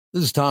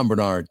This is Tom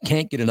Bernard.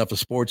 Can't get enough of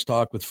sports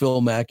talk with Phil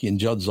Mackey and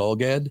Judd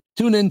Zulgad?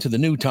 Tune in to the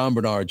new Tom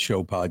Bernard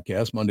Show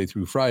podcast Monday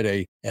through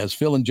Friday as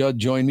Phil and Judd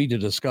join me to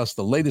discuss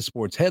the latest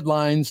sports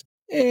headlines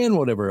and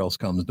whatever else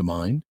comes to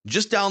mind.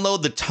 Just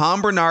download the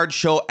Tom Bernard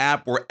Show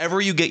app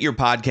wherever you get your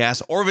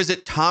podcasts or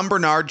visit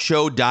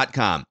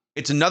tombernardshow.com.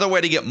 It's another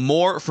way to get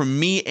more from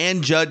me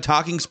and Judd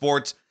talking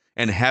sports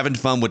and having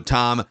fun with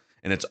Tom,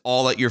 and it's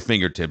all at your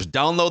fingertips.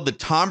 Download the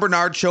Tom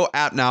Bernard Show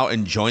app now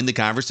and join the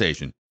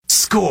conversation.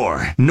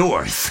 Score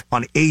North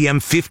on AM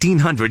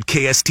 1500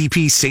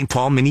 KSTP St.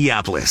 Paul,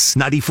 Minneapolis,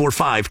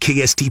 94.5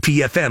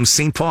 KSTP FM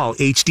St. Paul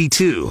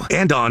HD2,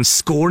 and on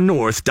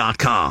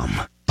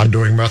ScoreNorth.com. I'm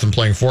doing meth and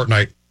playing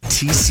Fortnite.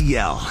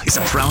 TCL is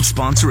a proud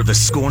sponsor of the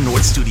Score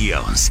North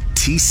Studios.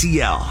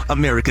 TCL,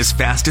 America's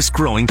fastest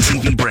growing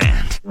TV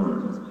brand.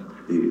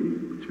 1,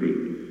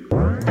 2,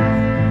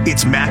 3.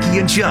 It's Mackey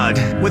and Judd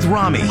with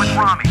Rami. A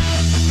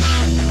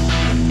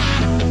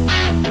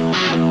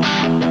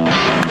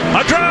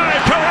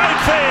drive to right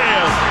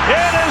field.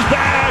 It is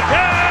back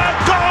and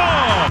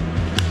gone.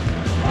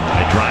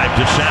 A drive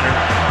to center.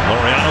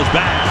 Laureano's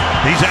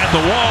back. He's at the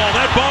wall.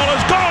 That ball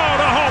is gone.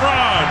 A home run.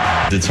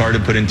 It's hard to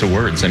put into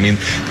words. I mean,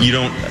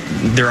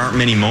 there aren't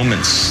many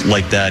moments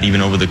like that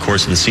even over the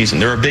course of the season.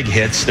 There are big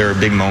hits. There are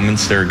big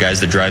moments. There are guys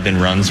that drive in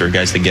runs. There are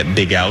guys that get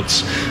big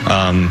outs.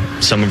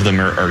 Some of them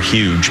are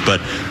huge,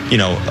 but,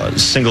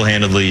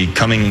 single-handedly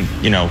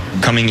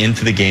coming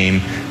into the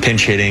game,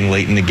 pinch hitting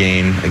late in the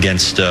game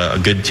against a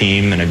good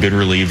team and a good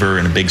reliever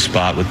in a big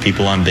spot with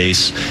people on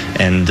base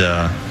and,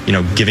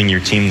 giving your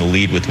team the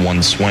lead with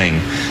one swing.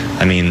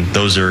 I mean,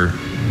 those are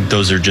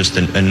just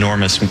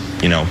enormous,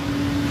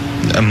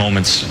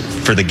 moments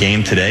for the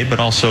game today, but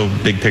also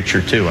big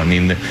picture too. I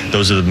mean,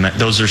 those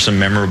are some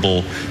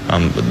memorable.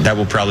 That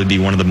will probably be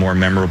one of the more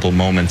memorable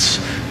moments,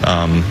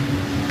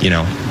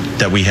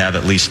 that we have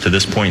at least to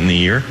this point in the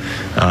year.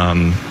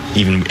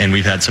 And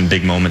we've had some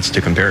big moments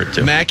to compare it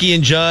to. Mackey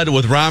and Judd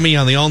with Rami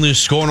on the all-new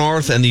Score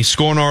North and the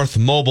Score North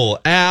mobile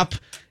app,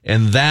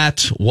 and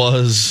that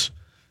was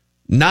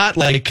not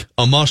like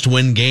a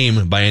must-win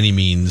game by any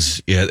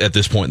means at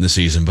this point in the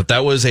season, but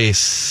that was a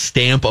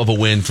stamp of a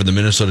win for the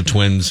Minnesota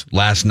Twins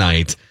last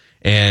night.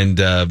 And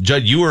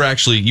Judd, you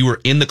were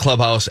in the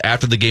clubhouse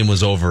after the game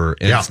was over,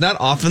 and It's not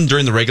often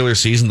during the regular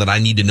season that I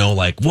need to know,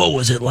 like, what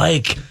was it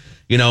like?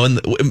 And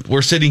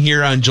we're sitting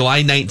here on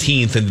July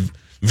 19th, and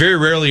very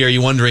rarely are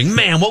you wondering,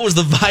 man, what was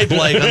the vibe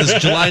like on this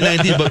July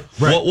 19th? But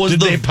what was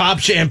Did they pop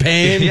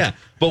champagne? Yeah.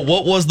 But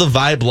what was the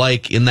vibe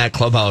like in that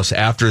clubhouse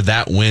after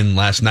that win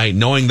last night,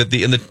 knowing that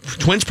the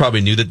Twins probably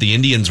knew that the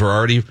Indians were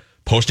already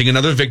posting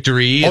another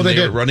victory and they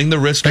were running the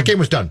risk. That game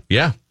was done.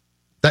 Yeah.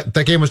 That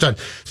game was done.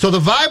 So the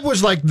vibe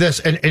was like this,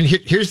 and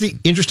here's the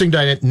interesting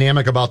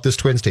dynamic about this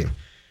Twins team.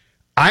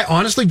 I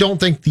honestly don't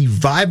think the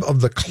vibe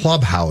of the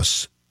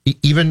clubhouse,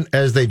 even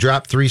as they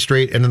dropped 3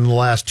 straight, and in the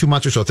last 2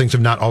 months or so, things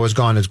have not always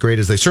gone as great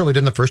as they certainly did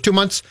in the first 2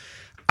 months.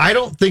 I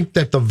don't think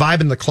that the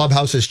vibe in the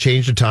clubhouse has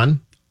changed a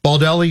ton.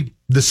 Baldelli,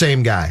 the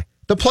same guy.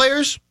 The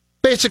players,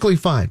 basically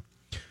fine.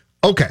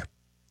 Okay.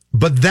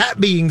 But that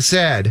being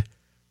said,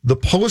 the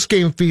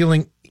post-game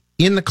feeling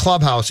in the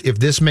clubhouse, if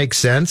this makes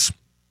sense,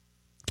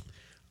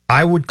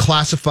 I would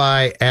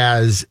classify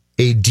as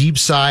a deep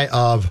sigh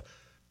of,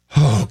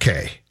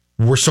 okay,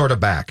 we're sort of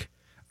back.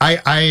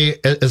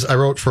 As I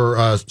wrote for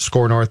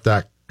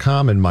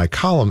ScoreNorth.com in my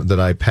column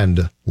that I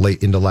penned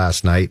late into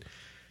last night,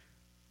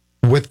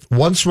 with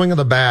one swing of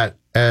the bat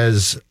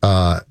as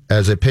a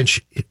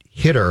pinch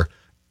hitter,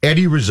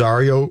 Eddie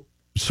Rosario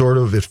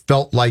it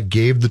felt like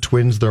gave the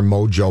Twins their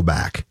mojo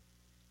back.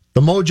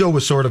 The mojo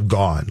was sort of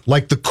gone.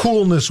 Like the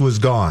coolness was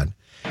gone.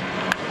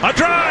 A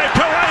drive to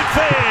right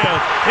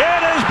field.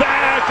 It is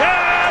back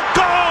and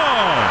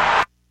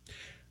gone.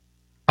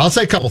 I'll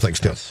say a couple things,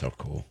 too. That's so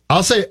cool.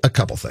 I'll say a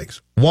couple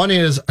things. One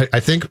is,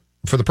 I think,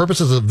 for the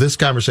purposes of this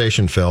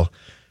conversation, Phil,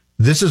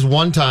 this is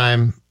one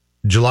time,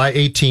 July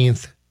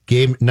 18th,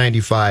 game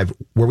 95,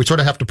 where we sort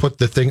of have to put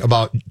the thing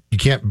about you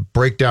can't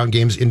break down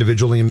games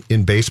individually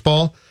in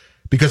baseball,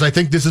 because I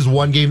think this is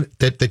one game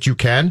that you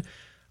can.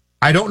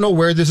 I don't know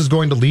where this is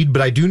going to lead,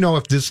 but I do know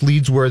if this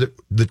leads where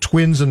the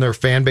Twins and their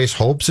fan base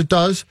hopes it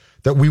does,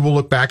 that we will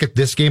look back at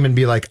this game and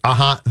be like,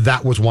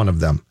 that was one of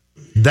them.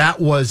 That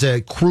was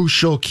a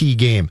crucial key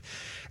game.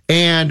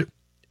 And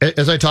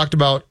as I talked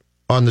about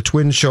on the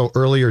Twins show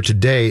earlier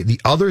today,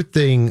 the other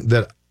thing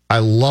that I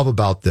love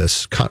about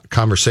this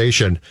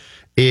conversation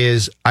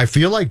is I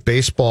feel like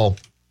baseball's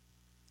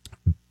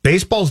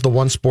the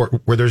one sport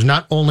where there's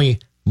not only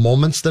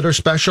moments that are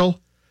special,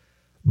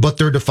 but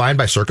they're defined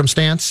by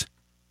circumstance.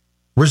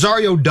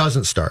 Rosario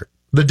doesn't start.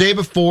 The day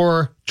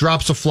before,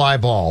 drops a fly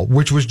ball,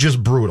 which was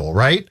just brutal,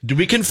 right? Did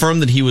we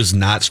confirm that he was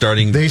not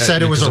starting? They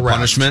said it was a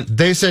punishment.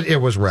 They said it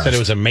was rest. Said it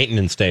was a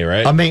maintenance day,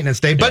 right? A maintenance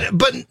day.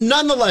 But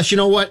nonetheless, you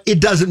know what? It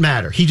doesn't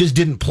matter. He just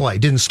didn't play,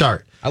 didn't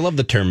start. I love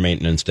the term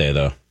maintenance day,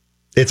 though.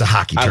 It's a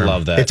hockey term. I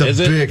love that. It's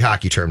a big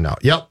hockey term now.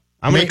 Yep.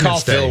 I'm going to call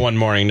Phil one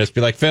morning, just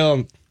be like, Phil,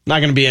 I'm not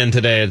going to be in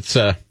today. I'm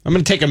going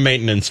to take a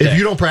maintenance day. If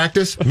you don't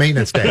practice,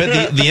 maintenance day.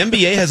 But the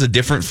NBA has a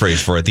different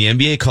phrase for it. The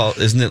NBA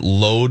isn't it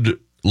load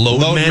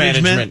Load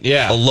management?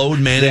 Yeah. A load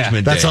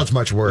management That day. sounds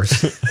much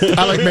worse.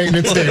 I like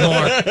maintenance day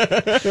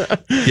more.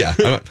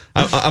 Yeah.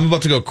 I'm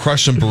about to go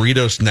crush some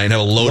burritos tonight and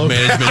have a load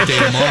management day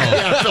tomorrow.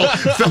 Yeah,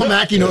 Phil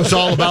Mackey knows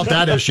all about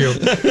that issue.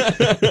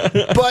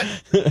 But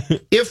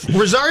if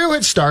Rosario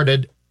had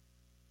started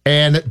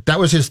and that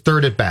was his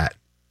third at bat,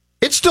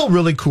 it's still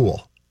really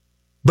cool.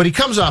 But he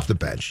comes off the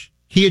bench.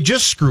 He had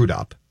just screwed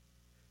up.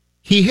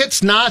 He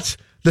hits not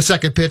the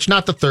second pitch,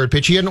 not the third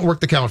pitch. He hadn't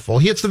worked the count full.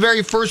 He hits the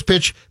very first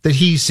pitch that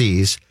he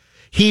sees.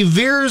 He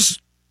veers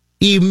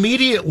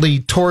immediately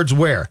towards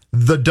where?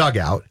 The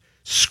dugout,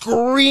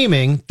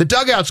 screaming. The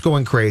dugout's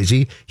going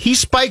crazy. He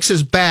spikes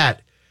his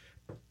bat.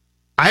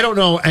 I don't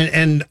know,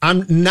 and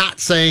I'm not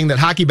saying that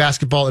hockey,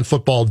 basketball, and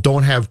football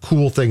don't have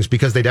cool things,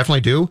 because they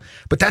definitely do,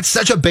 but that's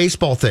such a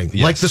baseball thing.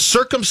 Yes. Like, the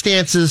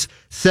circumstances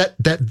set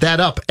that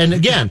up. And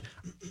again,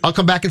 I'll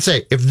come back and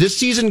say, if this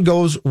season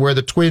goes where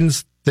the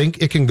Twins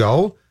think it can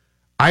go,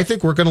 I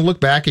think we're going to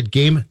look back at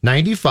game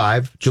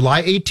 95,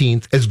 July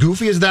 18th, as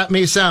goofy as that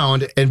may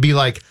sound, and be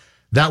like,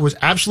 that was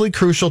absolutely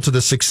crucial to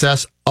the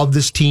success of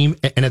this team,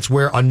 and it's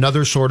where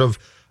another sort of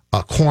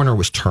corner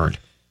was turned.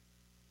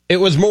 It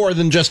was more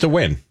than just a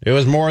win. It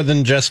was more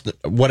than just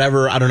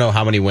whatever. I don't know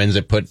how many wins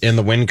it put in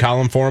the win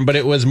column for him, but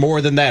it was more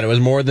than that. It was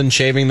more than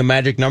shaving the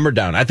magic number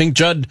down. I think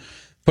Judd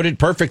put it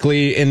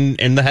perfectly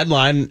in the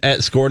headline at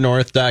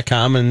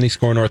scorenorth.com and the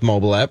Score North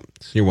mobile app.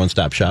 It's your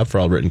one-stop shop for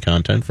all written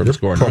content from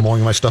Score North.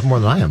 Promoting my stuff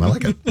more than I am. I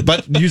like it.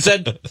 But you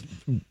said,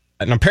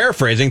 and I'm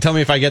paraphrasing, tell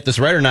me if I get this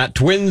right or not,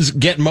 Twins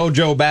get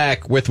mojo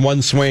back with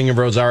one swing of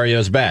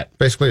Rosario's bat.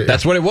 Basically, yeah.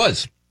 That's what it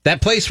was. That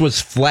place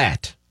was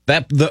flat.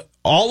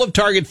 All of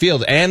Target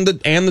Field and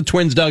the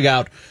Twins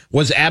dugout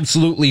was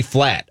absolutely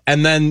flat.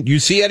 And then you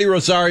see Eddie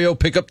Rosario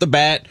pick up the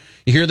bat.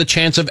 You hear the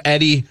chants of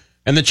Eddie,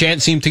 and the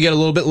chant seemed to get a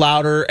little bit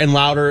louder and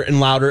louder and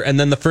louder. And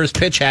then the first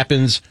pitch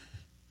happens,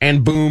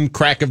 and boom,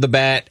 crack of the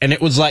bat. And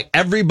it was like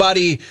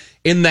everybody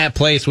in that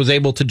place was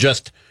able to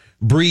just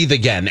breathe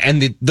again.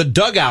 And the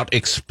dugout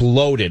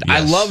exploded.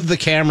 Yes. I love the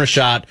camera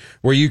shot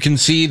where you can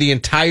see the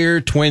entire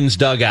Twins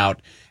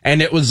dugout.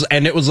 And it was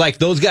like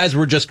those guys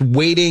were just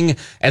waiting,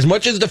 as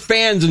much as the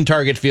fans in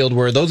Target Field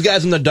were, those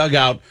guys in the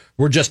dugout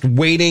were just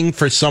waiting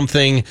for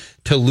something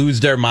to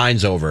lose their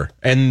minds over.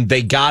 And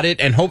they got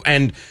it, and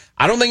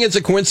I don't think it's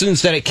a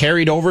coincidence that it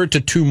carried over to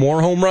 2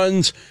 more home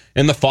runs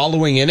in the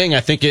following inning.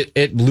 I think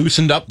it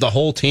loosened up the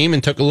whole team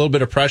and took a little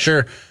bit of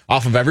pressure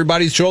off of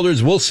everybody's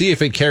shoulders. We'll see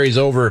if it carries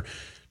over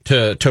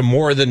to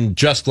more than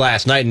just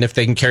last night, and if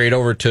they can carry it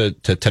over to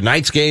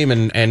tonight's game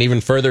and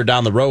even further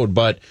down the road.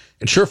 But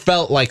it sure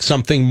felt like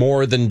something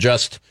more than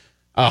just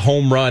a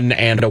home run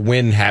and a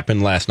win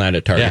happened last night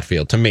at Target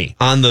Field to me.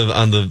 On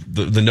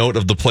the note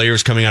of the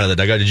players coming out of the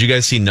dugout, did you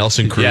guys see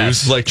Nelson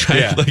Cruz? Yes.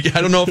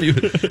 I don't know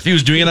if he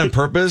was doing it on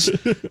purpose,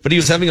 but he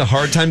was having a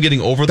hard time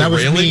getting over the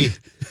railing. Me.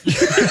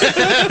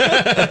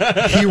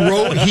 he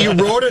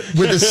wrote it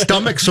with his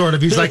stomach, sort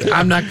of. He's like,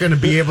 I'm not going to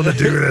be able to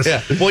do this.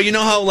 Yeah. Well, you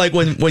know how like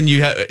when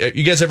you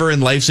guys ever in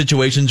life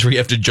situations where you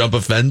have to jump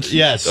a fence?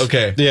 Yes.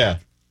 Okay. Yeah.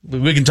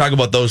 We can talk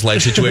about those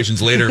life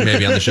situations later,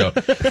 maybe on the show.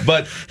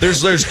 But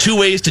there's 2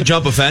 ways to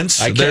jump a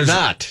fence. I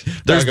cannot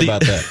talk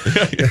about that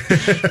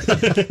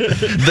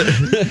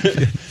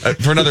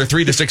for another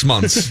 3 to 6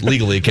 months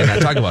legally. Cannot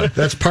talk about it.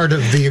 That's part of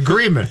the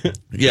agreement.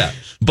 Yeah,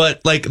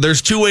 but like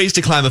there's 2 ways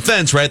to climb a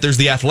fence, right? There's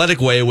the athletic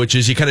way, which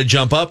is you kind of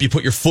jump up, you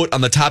put your foot on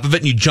the top of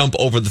it, and you jump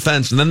over the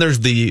fence. And then there's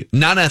the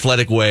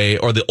non-athletic way,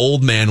 or the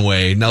old man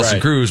way,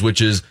 Nelson Cruz,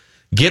 which is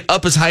get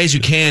up as high as you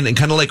can and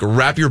kind of like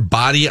wrap your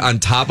body on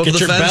top of the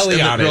fence. Get your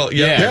belly on it.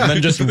 Yeah. And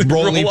then just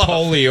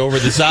roly-poly over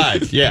the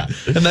side. Yeah.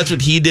 And that's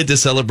what he did to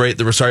celebrate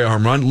the Rosario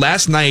home run.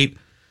 Last night,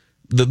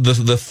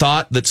 the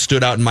thought that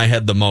stood out in my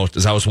head the most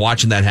as I was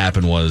watching that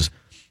happen was,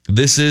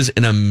 this is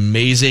an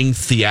amazing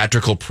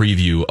theatrical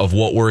preview of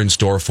what we're in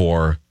store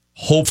for,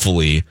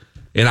 hopefully,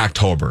 in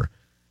October.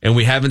 And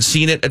we haven't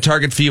seen it at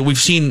Target Field. We've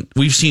seen 2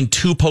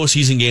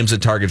 postseason games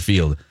at Target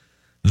Field.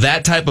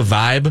 That type of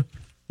vibe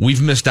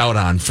we've missed out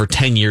on for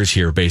 10 years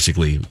here,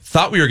 basically.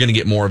 Thought we were going to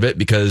get more of it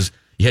because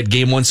you had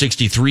game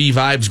 163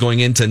 vibes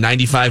going into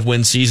 95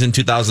 win season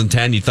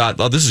 2010. You thought,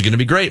 oh, this is going to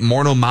be great.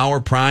 Morneau,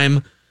 Mauer,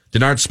 Prime,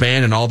 Denard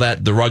Span, and all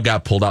that. The rug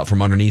got pulled out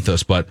from underneath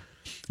us. But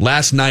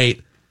last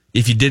night,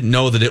 if you didn't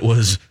know that it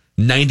was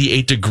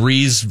 98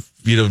 degrees,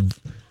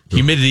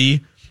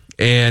 humidity,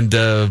 and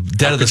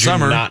dead of the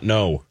summer. How could you not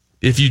know?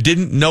 If you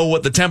didn't know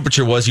what the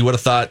temperature was, you would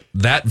have thought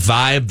that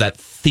vibe, that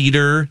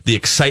theater, the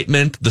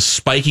excitement, the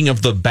spiking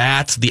of the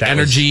bat, the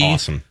energy,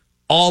 awesome.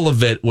 All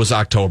of it was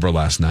October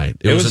last night.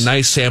 It was a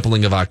nice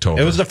sampling of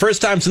October. It was the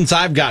first time since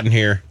I've gotten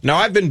here. Now,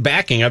 I've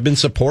been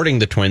supporting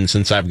the Twins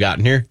since I've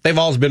gotten here. They've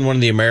always been one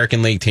of the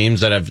American League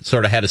teams that I've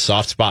sort of had a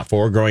soft spot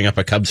for growing up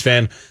a Cubs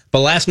fan.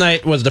 But last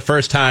night was the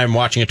first time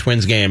watching a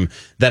Twins game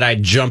that I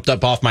jumped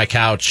up off my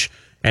couch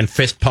and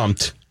fist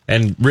pumped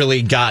and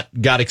really got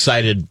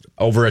excited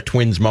over a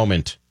Twins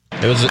moment.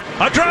 It was a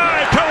drive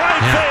to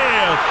right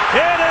field.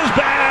 It is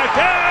back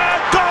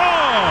and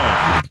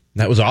gone.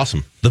 That was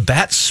awesome. The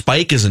bat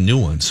spike is a new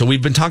one. So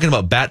we've been talking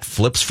about bat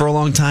flips for a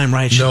long time,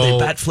 right? Should they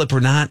bat flip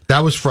or not? That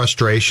was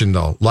frustration,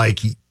 though. Like,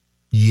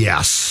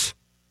 yes.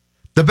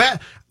 The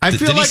bat... I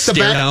feel did like he the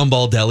stare bat down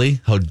Ball Deli?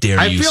 How dare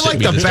you? I feel like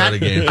the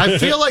bat. I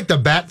feel like the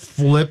bat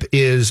flip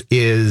is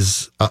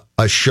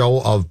a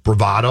show of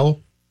bravado,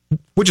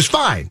 which is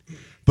fine.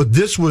 But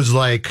this was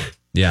like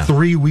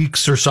 3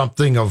 weeks or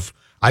something of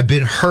I've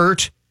been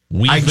hurt.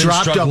 I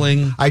dropped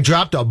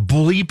a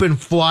bleeping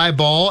fly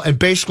ball and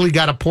basically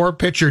got a poor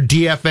pitcher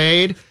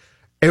DFA'd.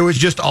 It was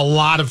just a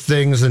lot of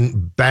things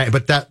and bang,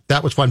 but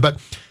that was fun. But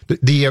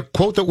the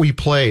quote that we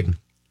played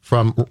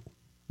from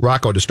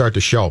Rocco to start the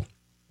show,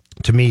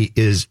 to me,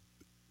 is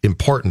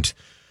important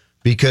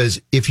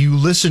because if you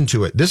listen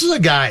to it, this is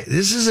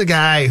a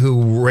guy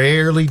who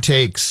rarely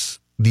takes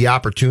the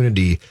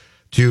opportunity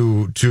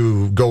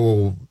to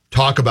go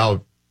talk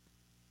about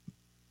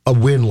a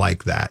win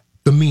like that.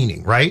 The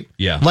meaning, right?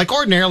 Yeah. Like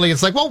ordinarily,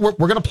 it's like, well, we're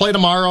going to play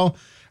tomorrow,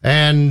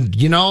 and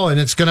we're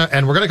going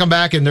to come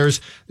back. And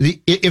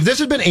if this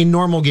had been a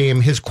normal game,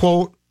 his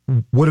quote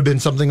would have been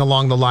something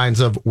along the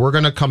lines of, "We're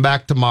going to come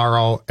back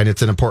tomorrow, and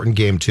it's an important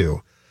game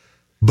too."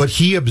 But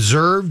he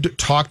observed,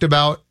 talked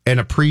about, and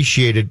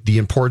appreciated the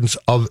importance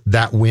of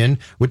that win,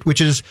 which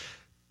is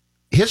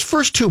his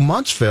first 2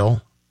 months,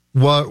 Phil,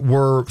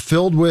 were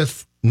filled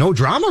with no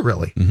drama,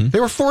 really. Mm-hmm. They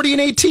were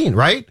 40-18,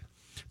 right?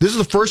 This is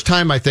the first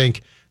time, I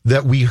think,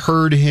 that we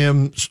heard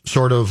him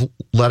sort of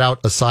let out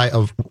a sigh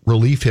of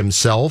relief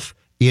himself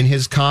in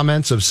his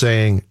comments of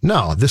saying,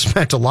 no, this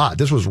meant a lot.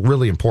 This was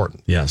really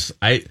important. Yes.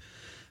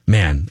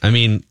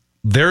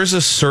 There's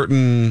a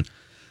certain,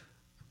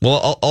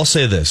 I'll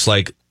say this,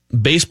 like,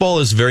 baseball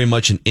is very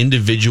much an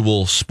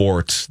individual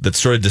sport that's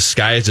sort of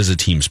disguised as a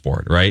team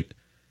sport, right?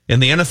 In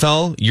the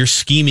NFL, you're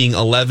scheming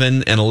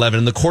 11 and 11,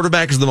 and the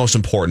quarterback is the most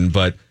important,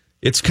 but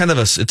it's kind of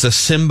it's a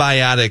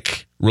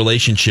symbiotic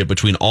relationship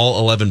between all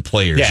 11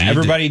 players. Yeah,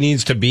 everybody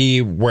needs to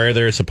be where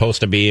they're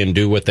supposed to be and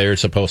do what they're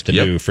supposed to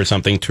do for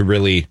something to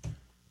really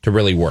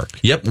work.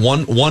 Yep.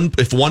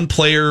 If one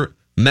player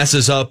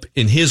messes up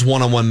in his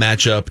one-on-one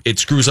matchup, it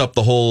screws up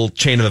the whole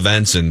chain of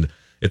events, and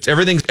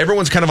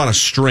everyone's kind of on a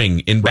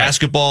string in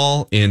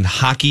basketball, in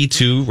hockey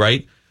too,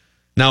 right?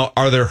 Now,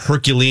 are there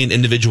Herculean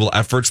individual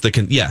efforts that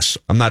can, yes,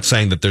 I'm not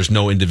saying that there's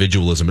no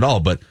individualism at all,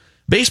 but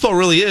baseball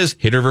really is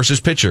hitter versus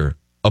pitcher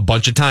a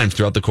bunch of times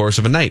throughout the course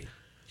of a night.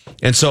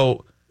 And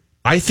so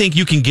I think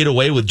you can get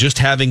away with just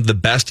having the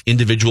best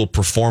individual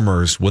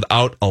performers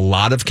without a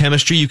lot of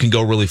chemistry. You can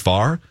go really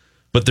far,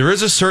 but there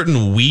is a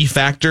certain we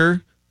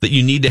factor that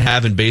you need to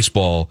have in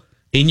baseball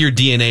in your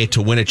DNA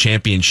to win a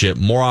championship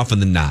more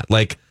often than not.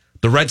 Like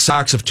the Red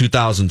Sox of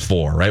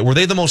 2004, right? Were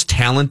they the most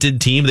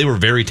talented team? They were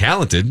very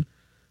talented,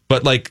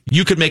 but like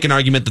you could make an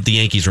argument that the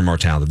Yankees were more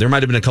talented. There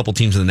might have been a couple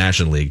teams in the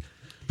National League,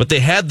 but they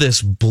had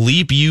this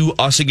bleep you,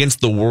 us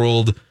against the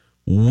world,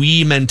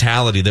 we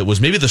mentality that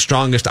was maybe the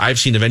strongest I've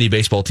seen of any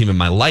baseball team in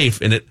my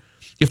life. And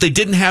if they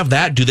didn't have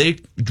that, do they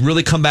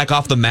really come back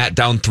off the mat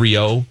down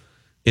 3-0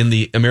 in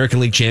the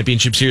American League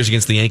Championship Series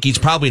against the Yankees?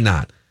 Probably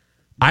not.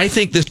 I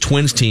think this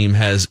Twins team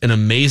has an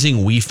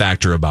amazing we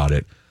factor about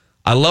it.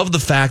 I love the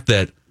fact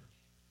that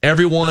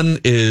everyone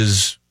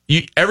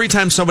every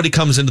time somebody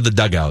comes into the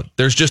dugout,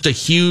 there's just a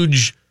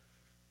huge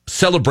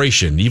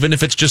celebration, even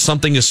if it's just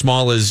something as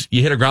small as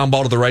you hit a ground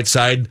ball to the right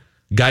side,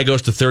 guy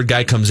goes to third,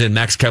 guy comes in,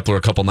 Max Kepler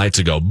a couple nights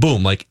ago,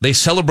 boom, like they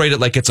celebrate it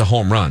like it's a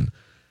home run.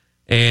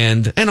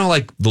 And I know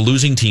like the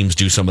losing teams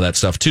do some of that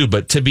stuff too,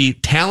 but to be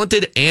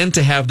talented and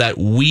to have that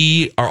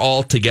we are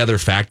all together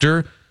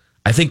factor,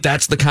 I think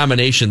that's the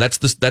combination. That's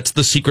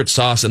the secret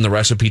sauce and the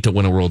recipe to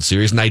win a World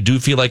Series. And I do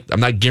feel like, I'm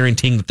not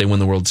guaranteeing that they win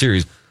the World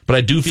Series, but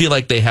I do feel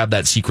like they have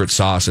that secret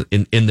sauce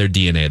in their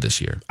DNA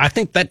this year. I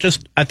think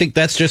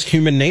that's just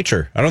human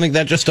nature. I don't think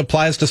that just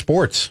applies to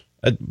sports.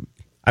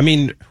 I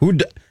mean,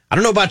 I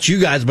don't know about you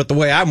guys, but the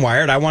way I'm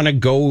wired, I want to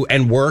go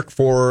and work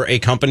for a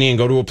company and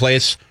go to a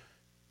place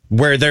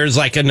where there's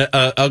like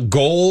a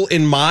goal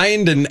in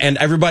mind and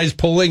everybody's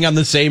pulling on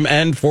the same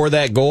end for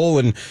that goal,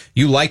 and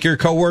you like your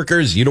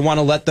coworkers, you don't want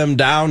to let them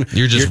down.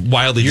 You're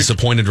wildly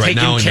disappointed right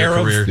now in your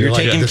career. You're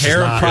taken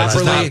care of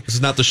properly. This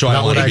is not the show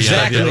I want to be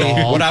exactly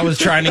on. What I was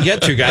trying to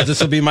get to, guys.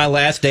 This will be my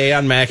last day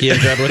on Mackie and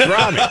Judd with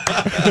Rami.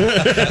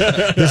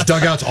 This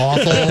dugout's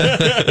awful.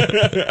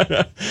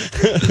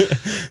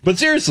 But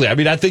seriously, I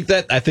mean, I think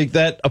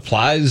that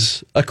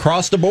applies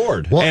across the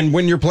board. Well, and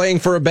when you're playing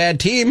for a bad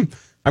team,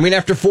 I mean,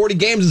 after 40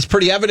 games, it's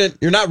pretty evident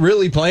you're not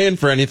really playing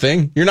for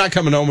anything. You're not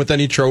coming home with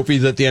any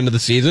trophies at the end of the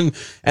season.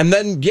 And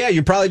then, yeah,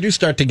 you probably do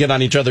start to get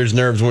on each other's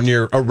nerves when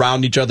you're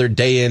around each other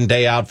day in,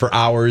 day out for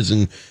hours,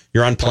 and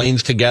you're on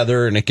planes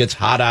together and it gets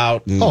hot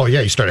out. And oh,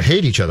 yeah, you start to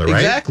hate each other, right?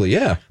 Exactly,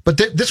 yeah. But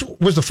this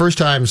was the first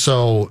time,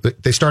 so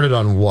they started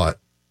on what?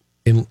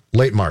 In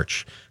late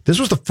March. This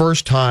was the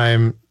first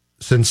time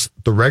since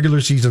the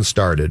regular season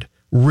started,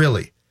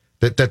 really,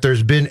 that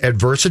there's been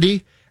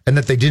adversity and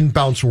that they didn't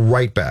bounce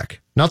right back.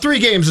 Now, 3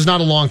 games is not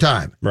a long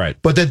time. Right.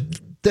 But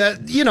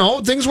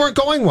that things weren't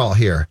going well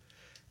here.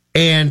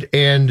 And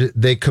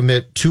they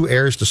commit 2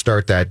 errors to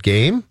start that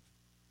game.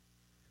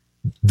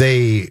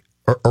 They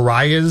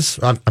Arias,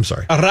 I'm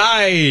sorry.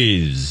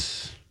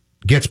 Arise.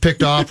 Gets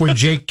picked off when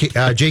Jake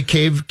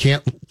Cave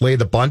can't lay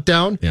the bunt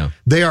down. Yeah.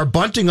 They are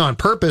bunting on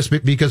purpose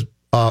because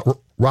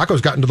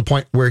Rocco's gotten to the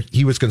point where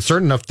he was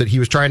concerned enough that he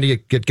was trying to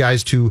get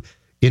guys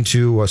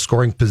into a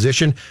scoring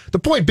position. The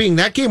point being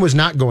that game was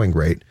not going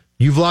great.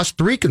 You've lost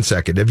 3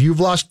 consecutive. You've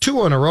lost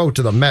 2 in a row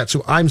to the Mets,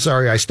 who I'm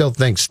sorry, I still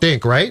think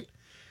stink, right?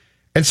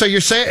 And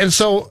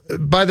so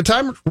by the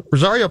time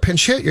Rosario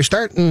pinch hit, you're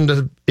starting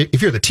to,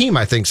 if you're the team,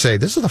 I think, say,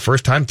 this is the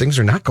first time things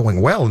are not going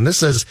well.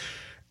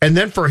 And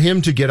then for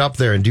him to get up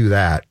there and do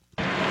that.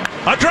 A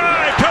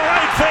drive to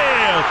right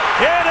field.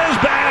 It is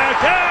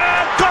back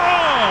and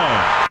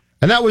gone.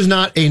 And that was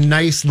not a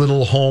nice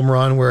little home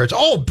run where it's,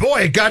 oh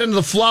boy, it got into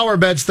the flower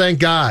beds, thank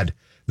God.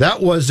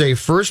 That was a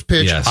first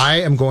pitch. Yes.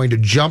 I am going to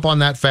jump on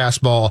that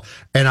fastball,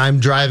 and I'm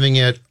driving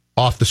it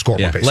off the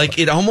scoreboard. Yeah, basically. like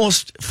it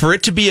almost, for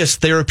it to be as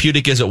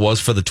therapeutic as it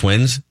was for the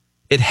Twins,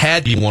 it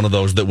had to be one of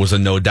those that was a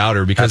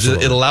no-doubter because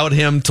it allowed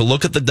him to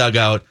look at the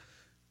dugout,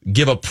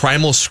 give a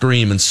primal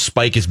scream, and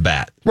spike his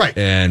bat. Right.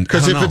 And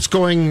because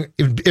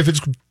if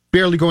it's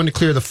barely going to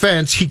clear the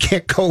fence, he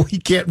can't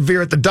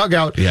veer at the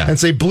dugout and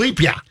say bleep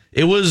yeah.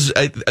 It was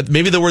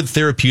maybe the word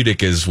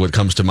therapeutic is what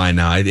comes to mind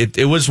now.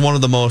 It was one of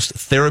the most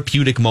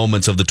therapeutic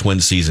moments of the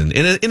Twins season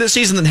in a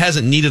season that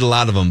hasn't needed a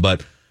lot of them,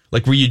 but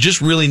like where you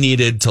just really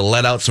needed to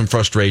let out some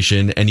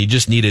frustration and you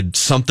just needed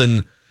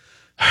something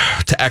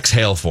to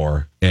exhale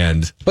for.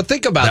 But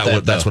think about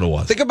that. That's what it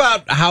was. Think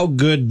about how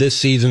good this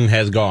season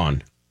has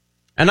gone.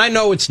 And I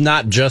know it's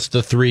not just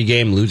the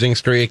 3-game losing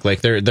streak.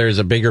 Like there's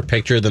a bigger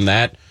picture than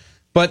that.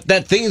 But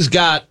that things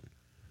got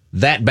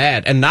that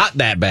bad and not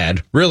that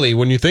bad, really,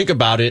 when you think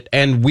about it.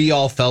 And we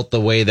all felt the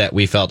way that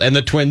we felt. And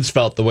the Twins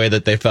felt the way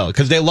that they felt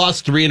because they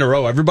lost 3 in a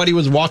row. Everybody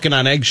was walking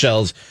on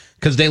eggshells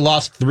because they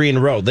lost 3 in a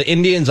row. The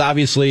Indians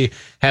obviously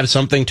have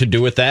something to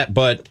do with that,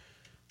 but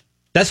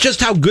that's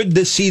just how good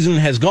this season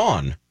has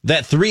gone.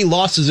 That 3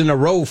 losses in a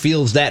row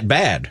feels that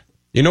bad.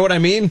 You know what I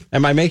mean?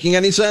 Am I making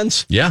any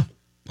sense? Yeah,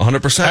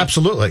 100%.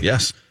 Absolutely.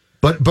 Yes.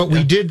 But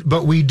we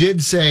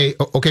did say,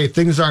 okay,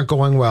 things aren't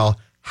going well.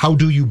 How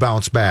do you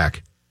bounce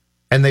back?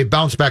 And they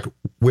bounce back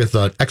with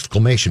an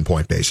exclamation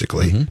point,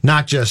 basically,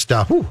 not just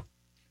whew.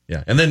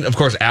 Yeah, and then of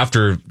course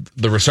after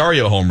the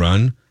Rosario home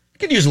run, you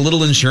could use a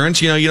little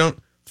insurance. You know, you don't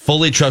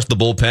fully trust the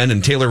bullpen,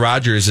 and Taylor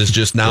Rogers is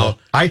just now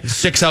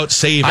 6-out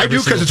save. I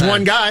do because it's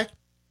one guy,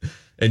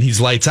 and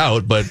he's lights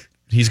out, but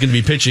he's going to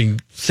be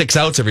pitching 6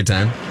 outs every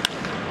time.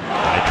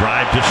 I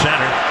drive to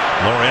center.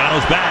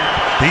 Laureano's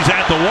back. He's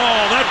at the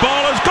wall. That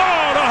ball is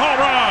gone. A home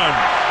run.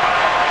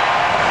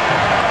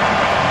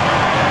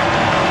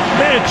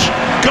 Mitch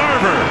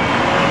Garver.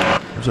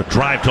 There's a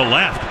drive to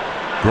left.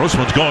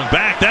 Grossman's going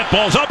back. That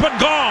ball's up and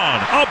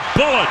gone. A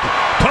bullet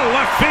to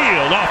left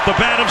field off the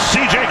bat of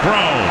C.J.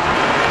 Cron.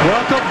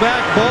 Welcome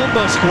back,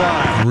 Bomba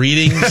Squad.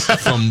 Greetings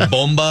from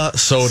Bomba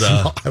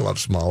Soda. I love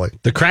Smalley.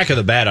 The crack of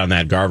the bat on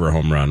that Garver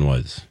home run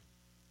was.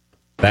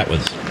 Drive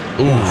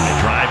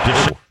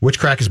to Which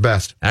crack is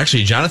best?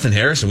 Actually, Jonathan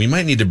Harrison, we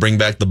might need to bring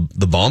back the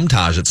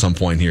Balmtage at some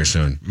point here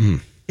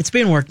soon. It's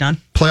being worked on.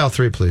 Play all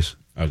 3, please.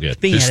 Oh, good.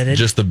 Being edited.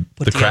 Just the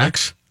together.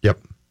 cracks? Yep.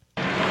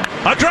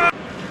 a drive.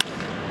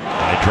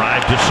 I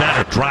drive to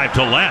center. Drive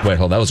to left. Wait,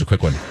 hold. That was a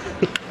quick one.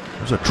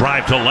 There's a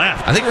drive to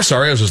left. I think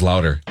Rosario's was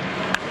louder.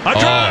 A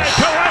drive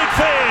to right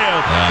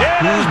field.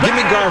 Yeah. Give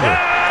me Garver.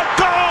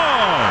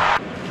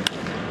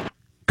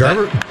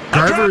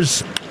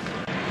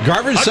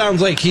 Garver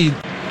sounds like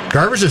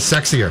Garver's is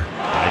sexier.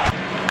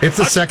 It's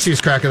the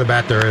sexiest crack of the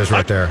bat there is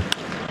right there.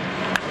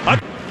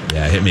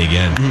 Yeah, hit me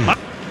again.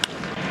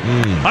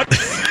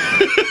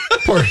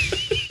 Poor.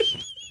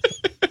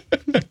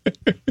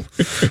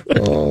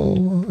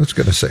 Oh, I was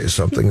going to say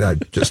something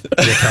that just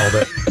withheld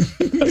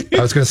it.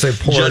 I was going to say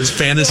poor. Judd's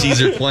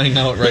fantasies are playing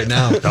out right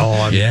now.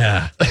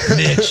 Yeah.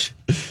 Mitch,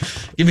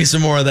 give me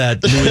some more of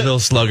that Louisville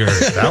Slugger.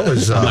 That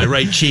was on my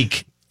right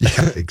cheek.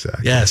 Yeah,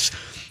 exactly. Yes.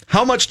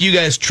 How much do you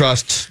guys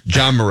trust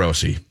John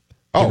Morosi?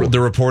 The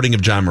reporting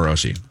of John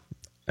Morosi.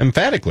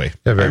 Emphatically.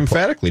 Yeah, I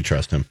emphatically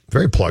trust him.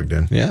 Very plugged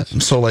in.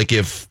 Yes. So, like,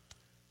 if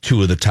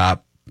two of the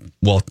top,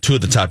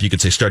 you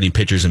could say starting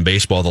pitchers in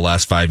baseball the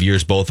last 5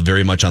 years, both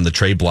very much on the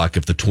trade block.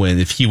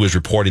 If he was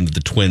reporting that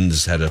the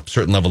Twins had a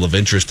certain level of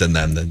interest in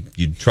them, then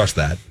you'd trust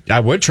that. I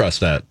would trust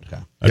that.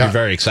 Okay. I'd be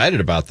very excited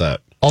about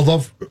that. Although,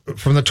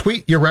 from the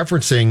tweet you're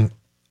referencing,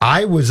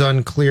 I was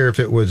unclear if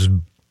it was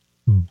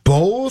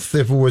both,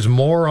 if it was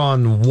more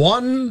on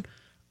one.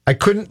 I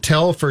couldn't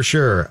tell for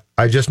sure.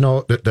 I just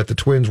know that the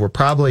Twins were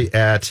probably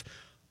at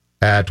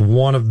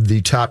one of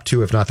the top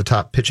 2, if not the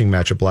top pitching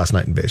matchup last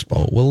night in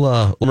baseball.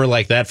 Rumor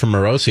like that from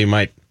Morosi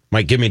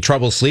might give me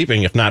trouble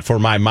sleeping if not for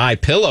my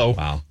pillow.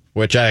 Wow.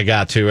 Which I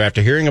got to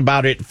after hearing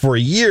about it for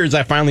years.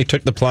 I finally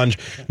took the plunge,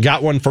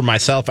 got one for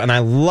myself, and I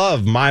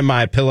love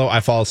my pillow. I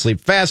fall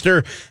asleep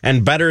faster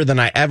and better than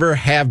I ever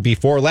have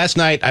before. Last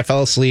night I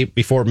fell asleep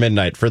before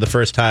midnight for the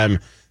first time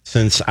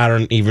since I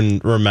don't even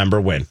remember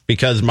when.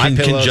 Because my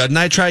pillow. Can Judd and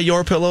I try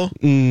your pillow?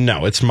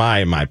 No, it's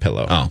my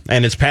pillow. Oh.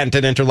 And its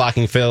patented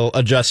interlocking fill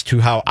adjusts to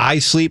how I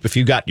sleep. If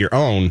you got your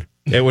own,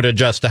 It would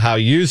adjust to how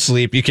you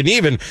sleep. You can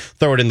even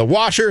throw it in the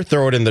washer,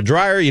 throw it in the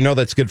dryer. You know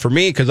that's good for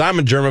me because I'm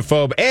a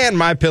germaphobe, and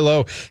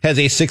MyPillow has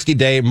a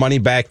 60-day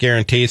money-back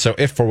guarantee. So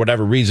if for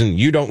whatever reason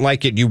you don't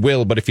like it, you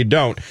will. But if you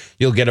don't,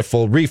 you'll get a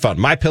full refund.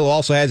 MyPillow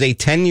also has a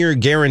 10-year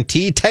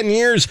guarantee. 10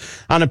 years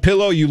on a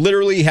pillow. You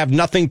literally have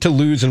nothing to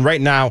lose. And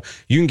right now,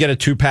 you can get a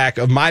 2-pack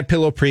of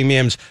MyPillow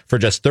premiums for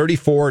just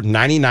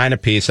 $34.99 a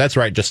piece. That's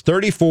right, just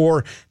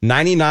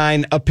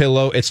 $34.99 a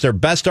pillow. It's their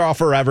best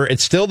offer ever.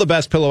 It's still the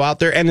best pillow out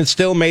there, and it's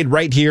still made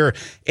right here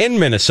in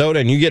Minnesota,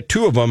 and you get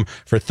 2 of them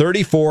for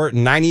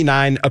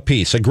 $34.99 a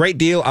piece. A great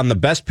deal on the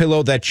best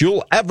pillow that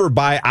you'll ever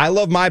buy. I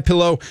love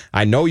MyPillow.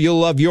 I know you'll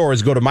love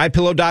yours. Go to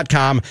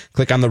MyPillow.com,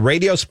 click on the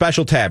radio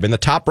special tab in the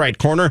top right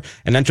corner,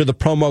 and enter the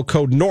promo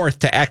code NORTH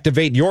to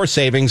activate your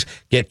savings.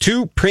 Get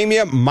 2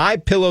 premium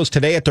MyPillows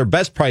today at their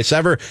best price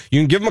ever. You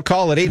can give them a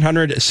call at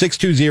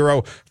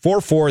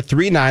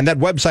 800-620-4439. That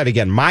website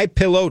again,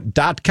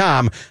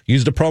 MyPillow.com.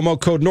 Use the promo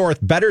code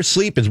NORTH. Better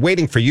sleep is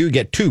waiting for you.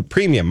 Get 2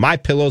 premium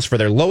MyPillows for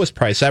their lowest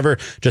price ever,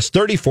 just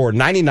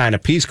 $34.99 a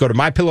piece. Go to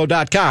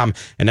MyPillow.com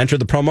and enter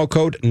the promo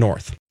code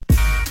NORTH.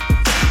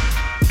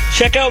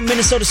 Check out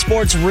Minnesota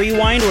Sports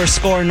Rewind, where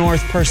Score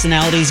North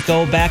personalities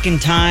go back in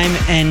time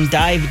and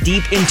dive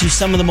deep into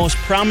some of the most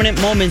prominent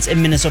moments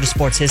in Minnesota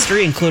sports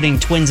history, including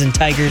Twins and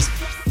Tigers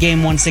Game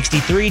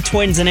 163,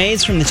 Twins and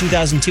A's from the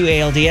 2002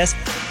 ALDS,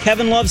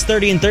 Kevin Love's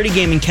 30-30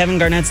 game, and Kevin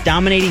Garnett's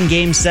dominating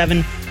Game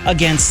 7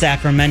 against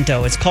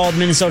Sacramento. It's called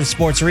Minnesota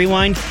Sports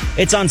Rewind.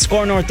 It's on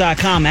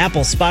ScoreNorth.com,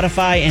 Apple,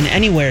 Spotify, and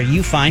anywhere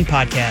you find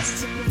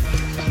podcasts.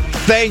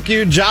 Thank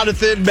you,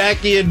 Jonathan,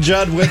 Mackey, and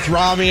Judd with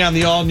Rami on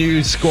the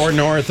all-new Score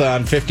North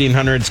on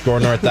 1500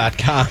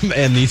 ScoreNorth.com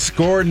and the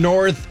Score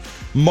North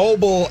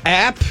mobile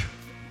app.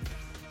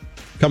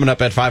 Coming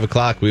up at 5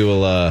 o'clock, we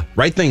will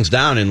write things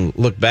down and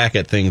look back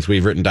at things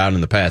we've written down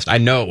in the past. I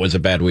know it was a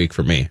bad week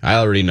for me. I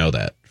already know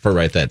that.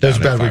 Write that down. It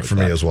was a bad week for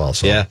me as well.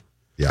 So. Yeah.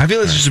 I feel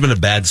like it's just been a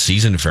bad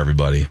season for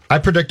everybody. I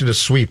predicted a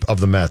sweep of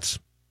the Mets.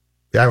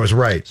 I was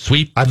right.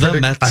 The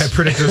Mets. I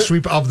predicted a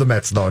sweep of the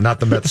Mets, though, not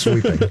the Mets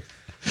sweeping.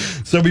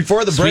 So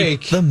before the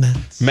break,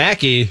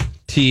 Mackey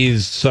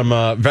teased some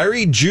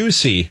very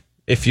juicy,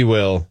 if you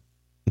will,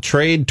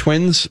 trade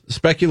Twins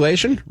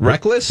speculation.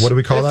 Reckless, what do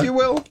we call that? If you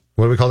will.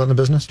 What do we call that in the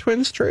business?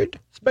 Twins trade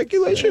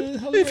speculation,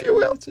 if you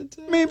will.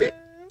 Maybe.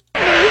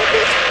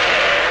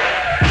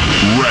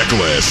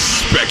 Reckless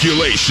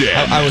speculation.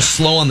 I was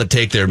slow on the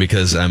take there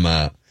because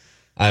I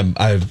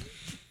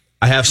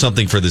have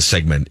something for this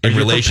segment in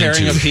relation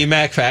to a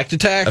PMAC fact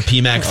attack. A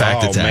PMAC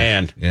fact attack. Oh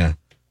man, yeah,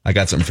 I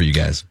got something for you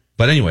guys.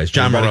 But anyways,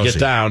 John Morosi. Get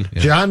down.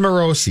 Yeah. John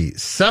Morosi,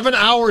 7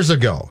 hours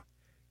ago,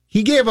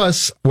 he gave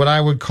us what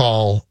I would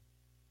call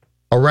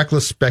a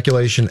reckless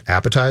speculation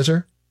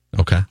appetizer.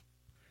 Okay.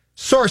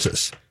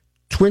 Sources: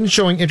 Twins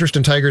showing interest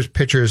in Tigers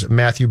pitchers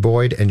Matthew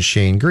Boyd and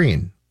Shane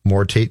Green.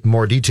 More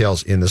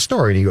details in the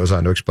story, and he goes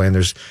on to explain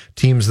there's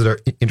teams that are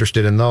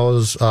interested in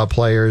those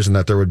players, and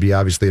that there would be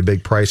obviously a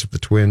big price if the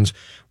Twins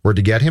were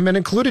to get him. And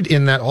included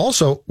in that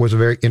also was a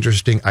very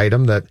interesting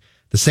item that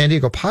the San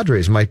Diego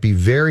Padres might be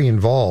very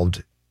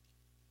involved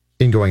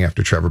in going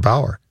after Trevor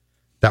Bauer.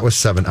 That was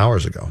 7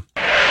 hours ago.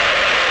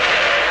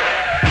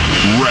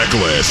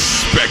 Reckless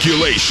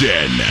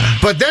speculation.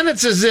 But then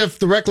it's as if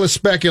the reckless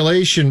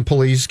speculation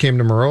police came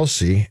to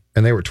Morosi,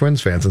 and they were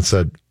Twins fans, and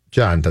said,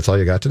 John, that's all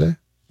you got today?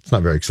 It's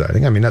not very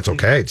exciting. I mean, that's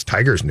okay. It's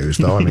Tigers news,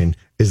 though. I mean,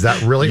 is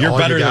that really all you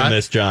got? You're better than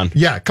this, John.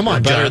 Yeah, come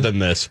on, You're John. better than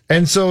this.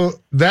 And so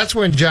that's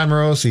when John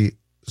Morosi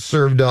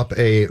served up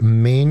a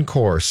main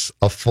course,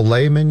 a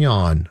filet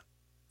mignon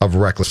of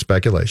reckless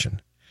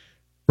speculation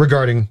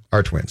regarding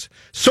our Twins.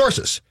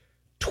 Sources: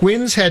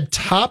 Twins had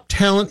top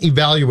talent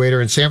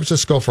evaluator in San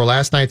Francisco for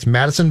last night's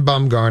Madison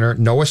Bumgarner,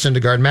 Noah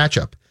Syndergaard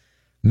matchup.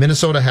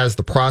 Minnesota has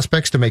the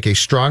prospects to make a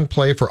strong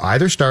play for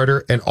either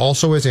starter and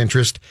also has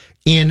interest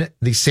in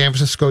the San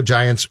Francisco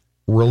Giants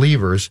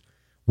relievers,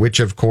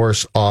 which of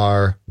course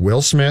are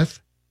Will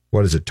Smith,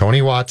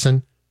 Tony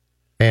Watson,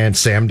 and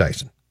Sam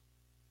Dyson.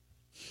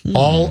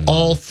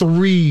 All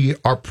three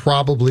are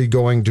probably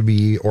going to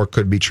be or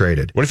could be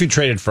traded. What if you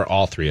traded for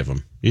all three of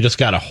them? You just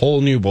got a whole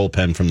new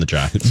bullpen from the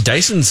Giants.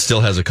 Dyson still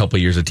has a couple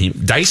years of team.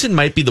 Dyson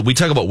might be we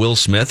talk about Will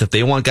Smith. If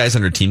they want guys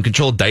under team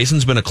control,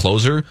 Dyson's been a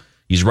closer.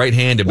 He's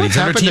right-handed, but he's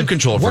under team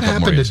control for a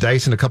couple more years. What happened to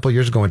Dyson a couple of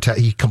years ago?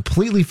 He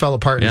completely fell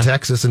apart in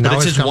Texas, and but now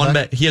it's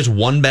he has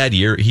one bad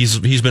year.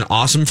 He's been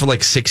awesome for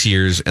like 6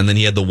 years, and then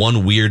he had the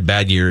one weird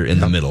bad year in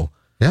the middle.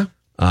 Yeah.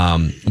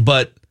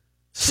 But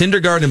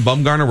Syndergaard and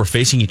Bumgarner were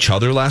facing each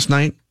other last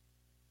night.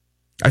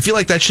 I feel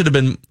like that should have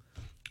been...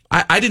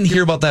 I didn't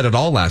hear about that at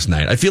all last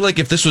night. I feel like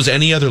if this was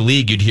any other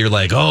league, you'd hear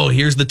like, oh,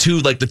 here's the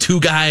two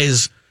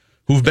guys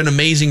who've been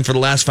amazing for the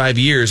last 5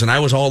 years. And I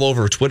was all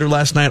over Twitter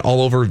last night,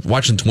 all over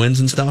watching Twins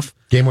and stuff.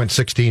 Game went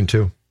 16,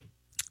 too.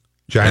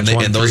 Giants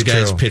won and those 3-2.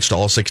 Guys pitched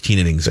all 16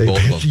 innings.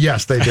 Both of them.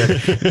 Yes, they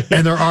did.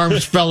 And their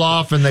arms fell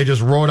off, and they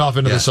just rode off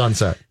into the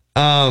sunset.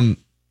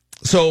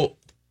 So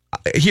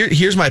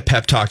here's my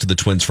pep talk to the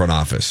Twins front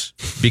office,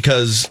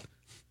 because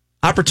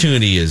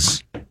opportunity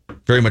is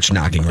very much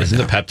knocking right now. Isn't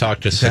the pep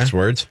talk just 6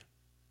 words?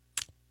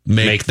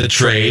 Make the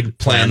trade,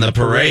 plan the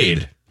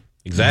parade.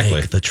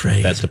 Exactly. Make the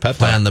trade. That's the pep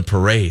plan the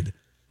parade.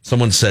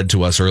 Someone said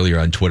to us earlier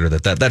on Twitter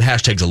that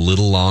hashtag's a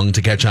little long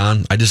to catch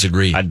on. I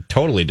disagree. I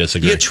totally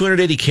disagree. You have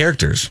 280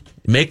 characters.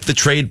 Make the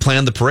trade,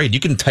 plan the parade. You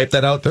can type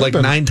that out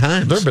 9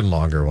 times. There have been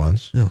longer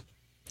ones. Yeah.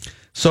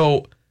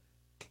 So,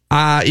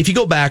 if you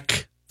go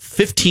back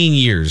 15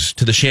 years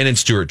to the Shannon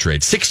Stewart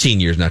trade, 16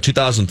 years now,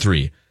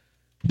 2003,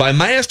 by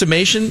my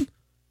estimation,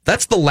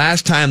 that's the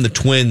last time the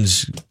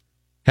Twins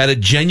had a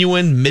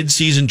genuine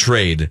midseason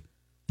trade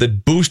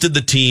that boosted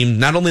the team,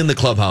 not only in the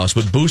clubhouse,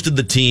 but boosted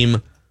the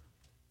team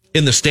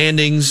in the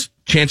standings,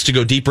 chance to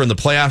go deeper in the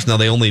playoffs. Now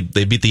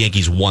they beat the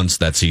Yankees once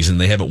that season.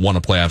 They haven't won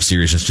a playoff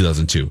series since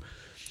 2002.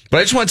 But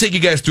I just want to take you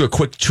guys through a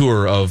quick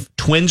tour of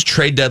Twins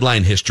trade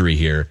deadline history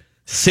here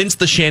since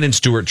the Shannon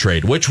Stewart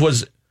trade, which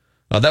was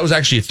that was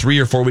actually 3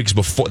 or 4 weeks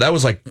before. That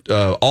was like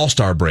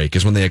All-Star break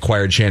is when they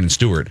acquired Shannon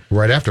Stewart.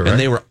 Right after, right? And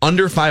they were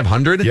under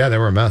 500. Yeah, they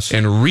were a mess.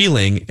 And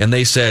reeling, and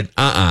they said,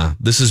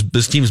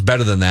 this team's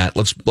better than that.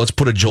 Let's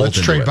put a jolt into it.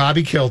 Let's trade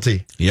Bobby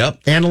Kilty.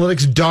 Yep.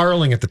 Analytics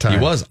darling at the time. He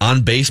was.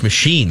 On-base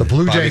machine. The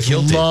Blue Jays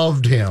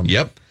loved him.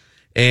 Yep.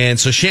 And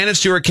so Shannon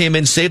Stewart came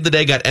in, saved the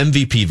day, got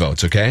MVP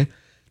votes, okay?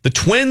 The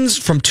Twins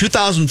from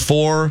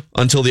 2004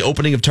 until the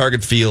opening of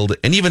Target Field,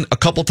 and even a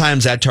couple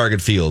times at Target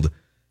Field,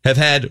 have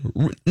had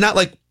not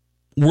like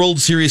World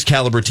Series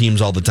caliber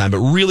teams all the time, but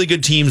really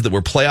good teams that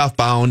were playoff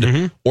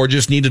bound or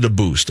just needed a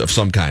boost of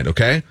some kind,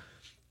 okay?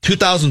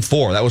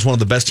 2004, that was one of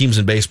the best teams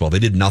in baseball. They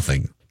did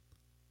nothing.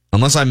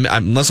 Unless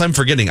I'm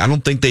forgetting, I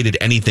don't think they did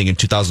anything in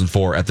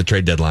 2004 at the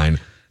trade deadline.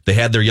 They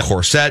had their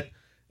Horsett,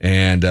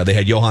 and they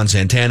had Johan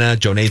Santana,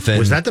 Joe Nathan.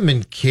 Was that the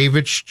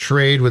Minkiewicz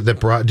trade with that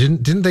brought?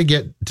 Didn't they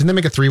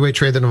make a 3-way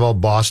trade that involved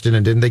Boston,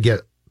 and didn't they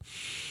get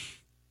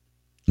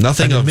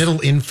nothing like of a middle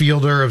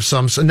infielder of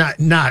some,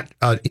 not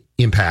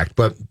impact,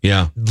 but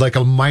yeah, like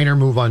a minor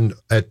move on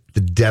at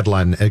the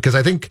deadline? Because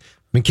I think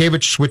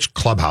Minkiewicz switched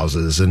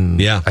clubhouses,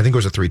 and yeah, I think it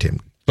was a 3-team,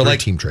 but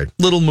like team trade,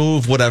 little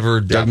move,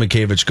 whatever. Doug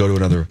Minkiewicz go to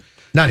another.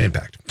 Not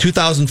impact.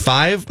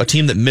 2005, a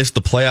team that missed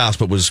the playoffs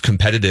but was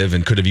competitive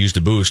and could have used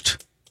a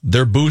boost.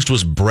 Their boost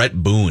was Brett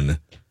Boone.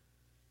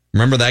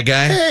 Remember that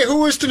guy? Hey, who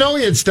was to know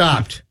he had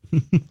stopped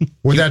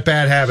with that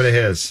bad habit of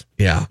his?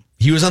 Yeah.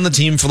 He was on the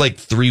team for like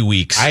 3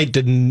 weeks. I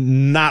did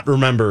not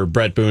remember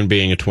Brett Boone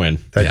being a Twin.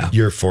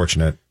 You're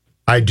fortunate.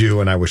 I do,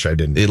 and I wish I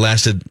didn't. It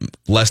lasted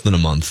less than a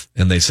month,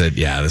 and they said,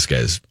 yeah, this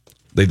guy's...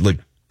 They like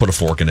put a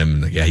fork in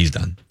him, and yeah, he's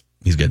done.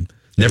 He's good.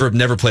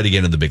 Never played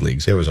again in the big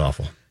leagues. It was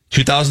awful.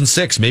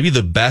 2006, maybe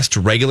the best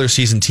regular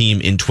season team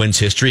in Twins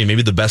history, and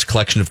maybe the best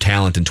collection of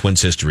talent in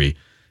Twins history.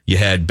 You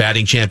had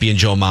batting champion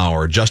Joe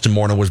Mauer. Justin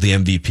Morneau was the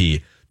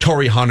MVP.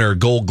 Torrey Hunter,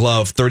 Gold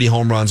Glove, 30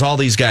 home runs, all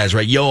these guys,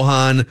 right?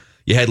 Johan,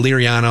 you had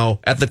Liriano.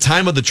 At the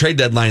time of the trade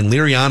deadline,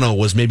 Liriano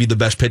was maybe the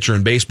best pitcher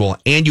in baseball,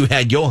 and you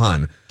had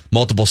Johan,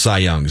 multiple Cy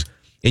Youngs.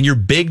 And your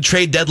big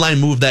trade deadline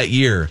move that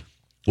year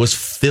was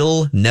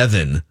Phil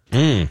Nevin.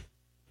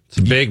 It's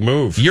a big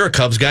move. You're a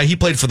Cubs guy. He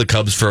played for the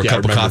Cubs for a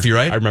cup of coffee,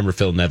 right? I remember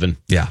Phil Nevin.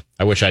 Yeah.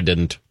 I wish I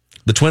didn't.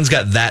 The Twins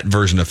got that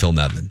version of Phil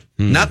Nevin.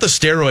 Not the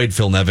steroid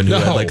Phil Nevin who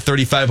had like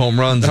 35 home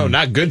runs. No,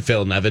 not good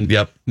Phil Nevin.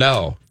 Yep.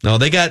 No,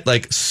 they got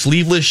like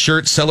sleeveless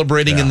shirts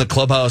celebrating in the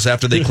clubhouse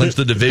after they clinched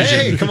the division.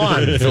 Hey, come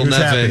on. Phil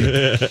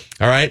Nevin.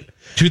 All right.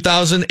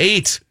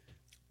 2008.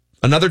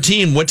 Another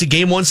team went to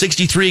game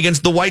 163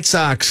 against the White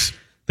Sox.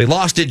 They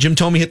lost it. Jim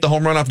Thome hit the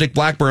home run off Nick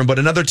Blackburn, but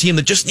another team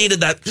that just needed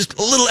that, just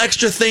a little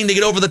extra thing to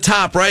get over the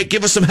top, right?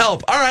 Give us some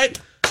help. All right.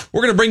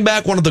 We're going to bring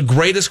back one of the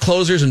greatest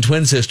closers in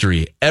Twins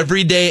history,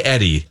 Everyday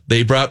Eddie.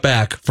 They brought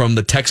back from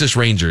the Texas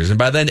Rangers, and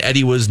by then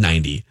Eddie was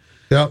 90.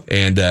 Yep.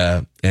 And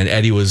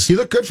Eddie was he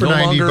looked good for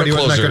 90, but he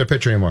wasn't that good a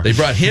pitcher anymore. They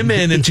brought him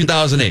in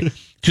 2008.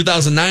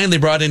 2009, they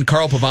brought in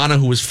Carl Pavana,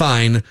 who was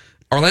fine.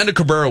 Orlando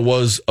Cabrera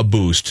was a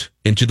boost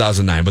in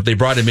 2009, but they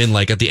brought him in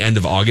like at the end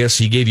of August.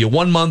 He gave you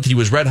 1 month. He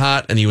was red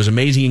hot, and he was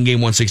amazing in game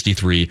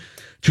 163.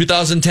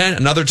 2010,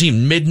 another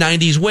team,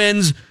 mid-90s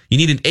wins. You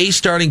need an ace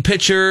starting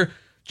pitcher.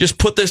 Just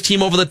put this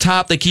team over the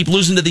top. They keep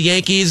losing to the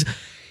Yankees.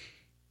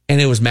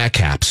 And it was Matt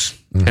Capps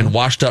and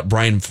washed up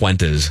Brian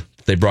Fuentes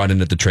they brought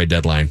in at the trade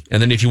deadline.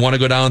 And then if you want to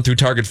go down through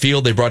Target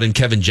Field, they brought in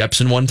Kevin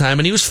Jepsen one time,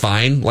 and he was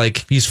fine.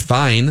 Like, he's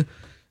fine.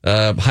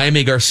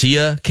 Jaime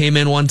Garcia came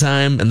in one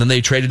time, and then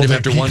they traded him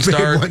after one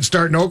start. One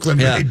start in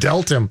Oakland, and they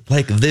dealt him.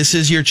 Like, this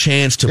is your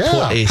chance to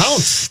put a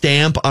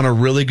stamp on a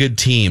really good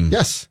team.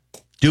 Yes.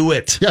 Do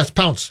it. Yes,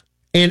 pounce.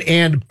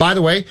 And by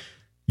the way,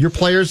 your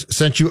players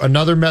sent you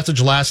another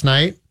message last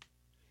night.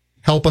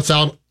 Help us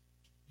out,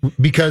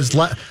 because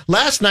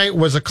last night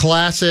was a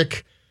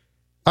classic.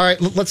 All right,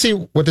 let's see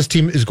what this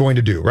team is going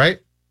to do, right?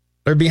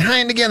 They're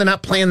behind again. They're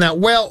not playing that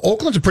well.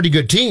 Oakland's a pretty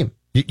good team.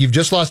 You've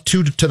just lost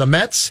 2 to the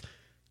Mets.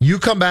 You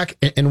come back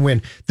and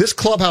win. This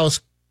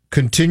clubhouse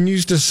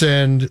continues to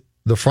send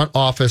the front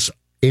office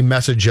a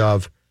message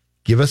of,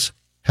 give us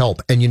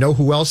help. And you know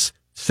who else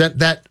sent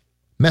that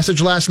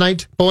message last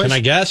night, boys? Can I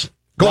guess?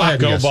 Go ahead.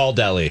 Go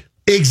Baldelli.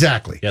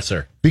 Exactly. Yes,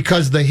 sir.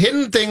 Because the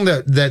hidden thing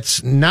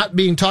that's not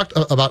being talked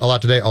about a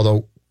lot today,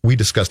 although we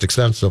discussed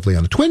extensively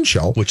on the Twin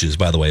Show. Which is,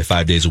 by the way,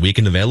 5 days a week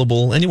and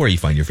available anywhere you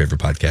find your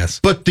favorite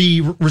podcasts. But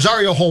the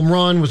Rosario home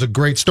run was a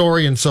great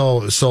story, and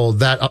so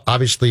that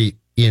obviously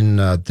in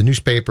the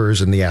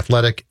newspapers and the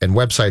Athletic and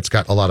websites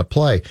got a lot of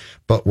play.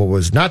 But what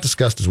was not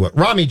discussed is what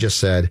Rami just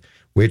said,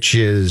 which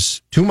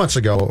is 2 months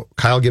ago,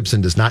 Kyle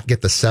Gibson does not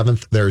get the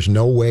 7th. There's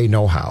no way,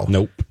 no how.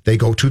 Nope. They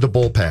go to the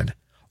bullpen.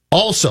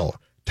 Also,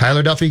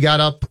 Tyler Duffy got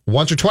up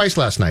once or twice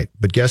last night,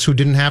 but guess who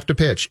didn't have to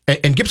pitch?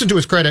 And Gibson, to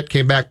his credit,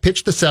 came back,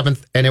 pitched the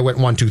 7th, and it went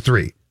 1, 2,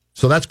 3.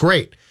 So that's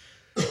great.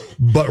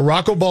 But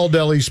Rocco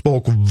Baldelli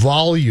spoke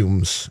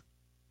volumes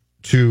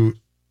to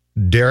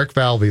Derek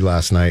Falvey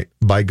last night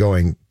by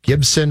going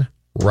Gibson,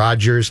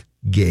 Rogers,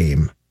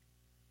 game.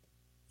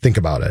 Think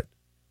about it.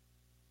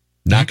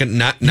 Not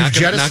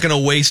gonna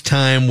waste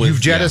time with. You've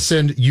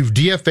jettisoned. You've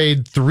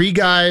DFA'd 3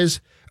 guys.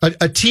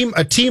 A team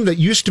that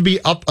used to be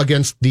up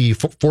against the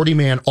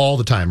 40-man all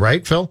the time,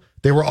 right, Phil?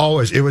 They were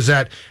always. It was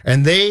that,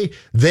 and they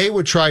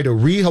would try to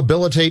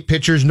rehabilitate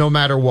pitchers no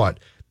matter what.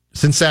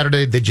 Since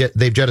Saturday,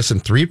 they've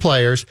jettisoned 3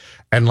 players,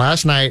 and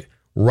last night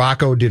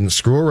Rocco didn't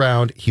screw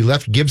around. He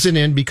left Gibson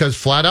in because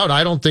flat out,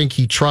 I don't think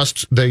he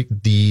trusts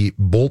the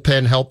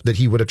bullpen help that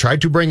he would have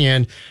tried to bring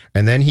in.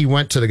 And then he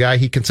went to the guy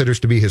he considers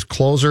to be his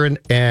closer and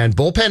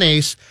bullpen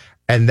ace.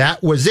 And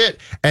that was it.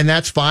 And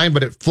that's fine,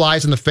 but it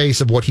flies in the face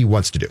of what he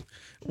wants to do.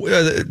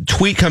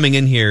 Tweet coming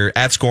in here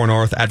at Score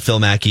North, at Phil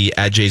Mackey,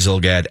 at Jay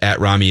Zilgad, at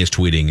Rami is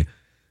tweeting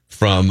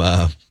from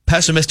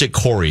Pessimistic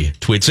Corey.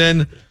 Tweets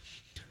in,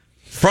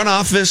 front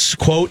office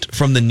quote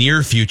from the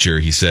near future,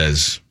 he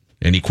says.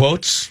 And he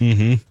quotes,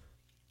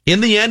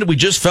 In the end, we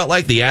just felt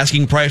like the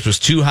asking price was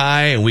too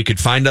high and we could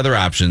find other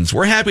options.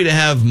 We're happy to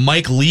have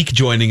Mike Leake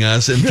joining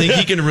us and think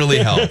he can really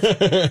help.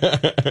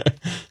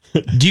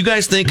 Do you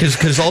guys think,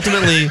 because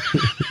ultimately,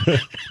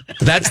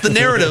 that's the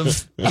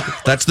narrative.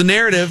 That's the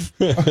narrative.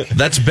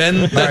 That's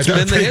been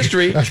the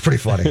history. That's pretty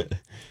funny.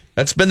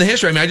 That's been the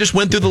history. I mean, I just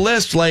went through the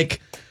list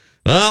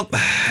well,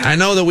 I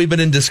know that we've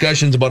been in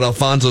discussions about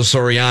Alfonso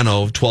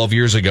Soriano 12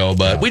 years ago,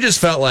 but we just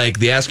felt like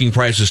the asking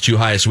price was too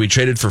high, so we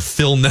traded for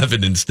Phil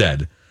Nevin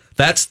instead.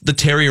 That's the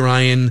Terry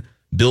Ryan,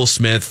 Bill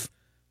Smith,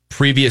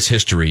 previous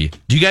history.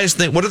 Do you guys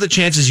think, what are the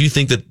chances you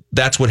think that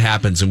that's what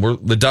happens and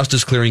the dust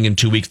is clearing in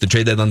 2 weeks, the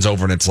trade deadline's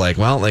over, and it's like,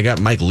 well, they got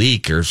Mike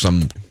Leake or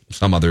some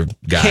other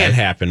guy. Can't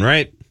happen,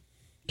 right?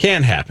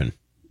 Can't happen.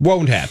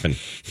 Won't happen.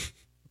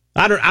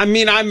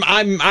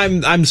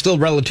 I'm still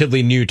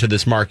relatively new to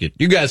this market.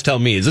 You guys tell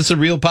me, is this a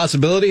real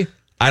possibility?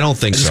 I don't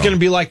think so. Is this going to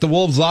be like the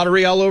Wolves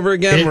lottery all over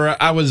again, where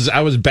I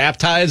was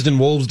baptized in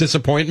Wolves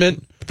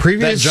disappointment?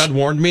 That Judd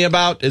warned me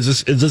about.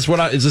 Is this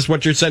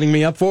what you're setting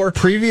me up for?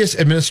 Previous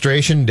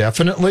administration,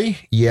 definitely,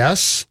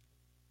 yes.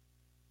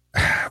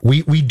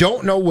 We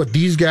don't know what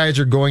these guys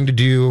are going to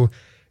do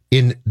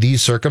in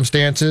these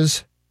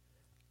circumstances.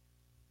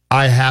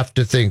 I have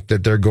to think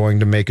that they're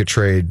going to make a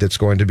trade that's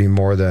going to be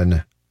more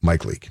than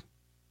Mike Leake.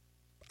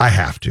 I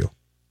have to.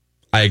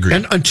 I agree.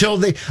 And until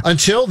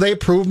they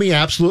prove me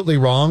absolutely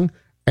wrong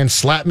and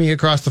slap me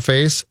across the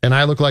face and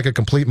I look like a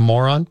complete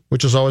moron,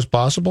 which is always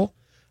possible,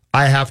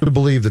 I have to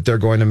believe that they're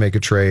going to make a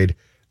trade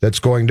that's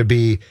going to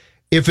be,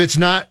 if it's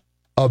not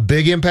a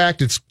big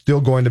impact, it's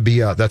still going to be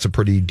that's a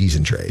pretty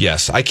decent trade.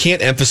 Yes, I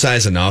can't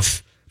emphasize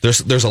enough.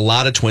 There's a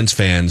lot of Twins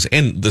fans,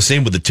 and the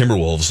same with the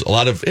Timberwolves. A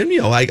lot of, and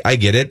I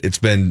get it. It's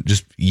been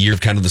just years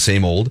kind of the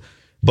same old.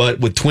 But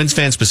with Twins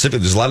fans specifically,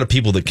 there's a lot of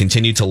people that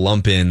continue to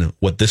lump in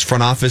what this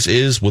front office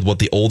is with what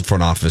the old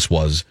front office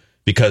was,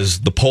 because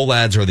the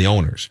Pohlads are the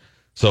owners.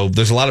 So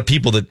there's a lot of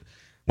people that,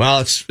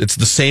 well, it's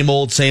the same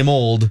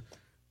old.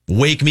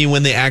 Wake me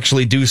when they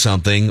actually do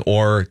something,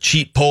 or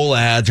cheap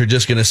Pohlads are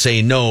just going to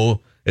say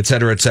no, et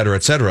cetera, et cetera,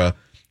 et cetera.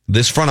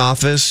 This front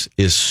office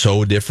is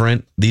so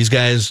different. These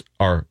guys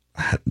are,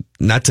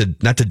 not to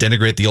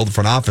denigrate the old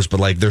front office, but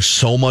like, they're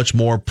so much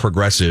more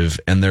progressive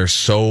and they're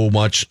so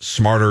much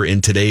smarter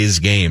in today's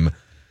game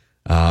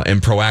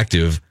and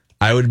proactive.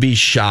 I would be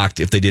shocked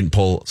if they didn't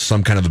pull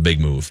some kind of a big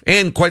move.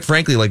 And quite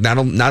frankly, like not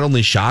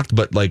only shocked,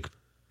 but like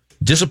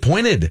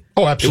disappointed.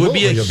 Oh,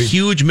 absolutely. It would be a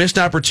huge missed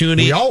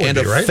opportunity and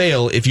a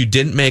fail if you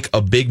didn't make a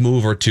big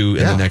move or two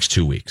in the next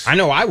 2 weeks. I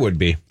know I would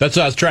be. That's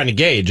what I was trying to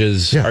gauge.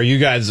 Are you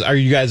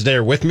guys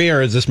there with me,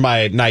 or is this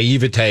my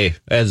naivete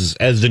as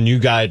the new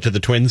guy to the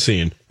Twin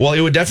scene? Well,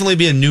 it would definitely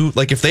be a new,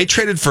 like if they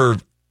traded for,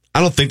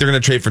 I don't think they're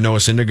going to trade for Noah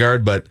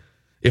Syndergaard, but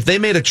if they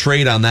made a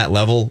trade on that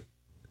level,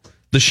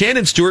 the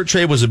Shannon Stewart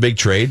trade was a big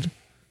trade.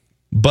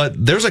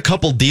 But there's a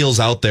couple deals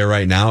out there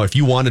right now. If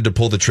you wanted to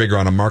pull the trigger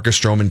on a Marcus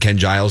Stroman, Ken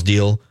Giles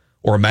deal,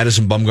 or a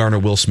Madison Bumgarner,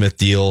 Will Smith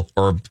deal,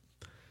 or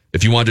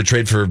if you wanted to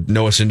trade for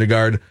Noah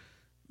Syndergaard,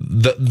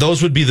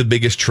 those would be the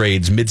biggest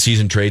trades,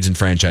 midseason trades in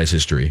franchise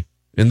history.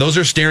 And those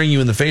are staring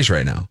you in the face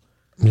right now.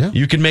 Yeah.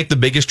 You can make the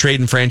biggest trade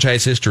in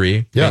franchise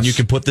history, and you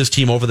can put this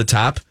team over the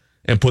top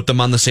and put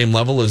them on the same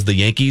level as the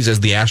Yankees,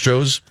 as the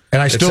Astros,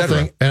 and I still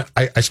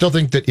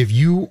think that if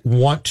you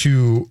want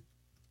to,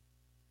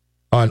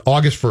 on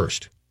August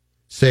 1st,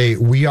 say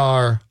we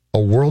are a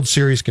World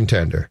Series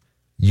contender,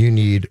 you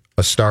need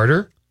a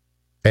starter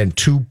and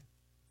 2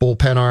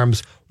 bullpen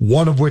arms,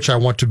 one of which I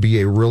want to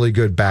be a really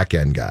good back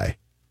end guy,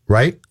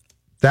 right?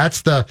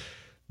 That's the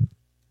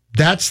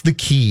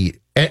key.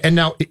 And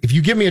now, if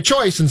you give me a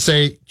choice and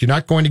say you're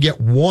not going to get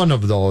one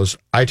of those,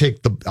 I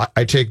take the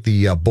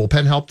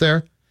bullpen help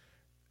there,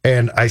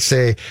 and I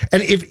say,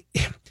 and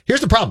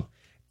here's the problem: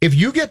 if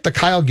you get the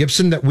Kyle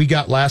Gibson that we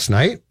got last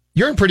night,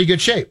 you're in pretty good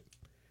shape.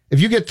 If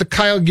you get the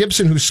Kyle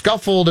Gibson who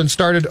scuffled and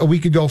started a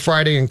week ago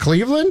Friday in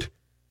Cleveland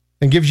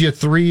and gives you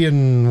 3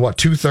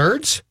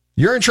 2/3,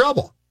 you're in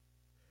trouble.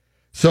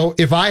 So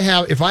if I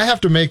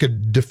have to make a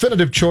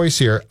definitive choice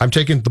here, I'm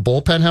taking the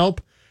bullpen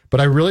help. But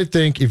I really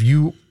think if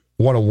you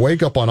want to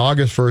wake up on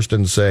August 1st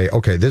and say,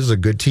 okay, this is a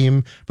good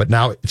team, but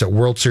now it's a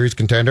World Series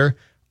contender,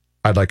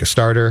 I'd like a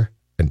starter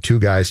and 2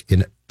 guys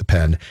in the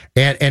pen.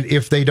 And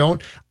if they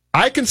don't,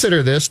 I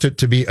consider this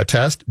to be a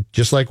test,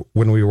 just like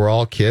when we were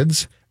all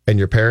kids and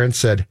your parents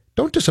said,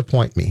 don't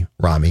disappoint me,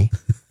 Rami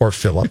or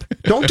Philip.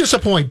 Don't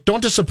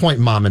disappoint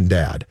mom and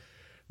dad.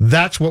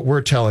 That's what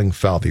we're telling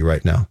Falvey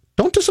right now.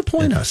 Don't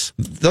disappoint us.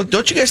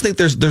 Don't you guys think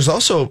there's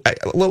also,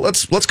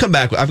 let's come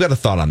back. I've got a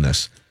thought on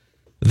this,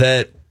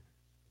 that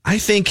I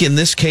think in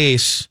this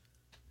case,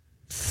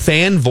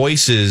 fan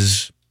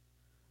voices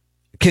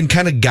can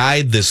kind of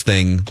guide this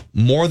thing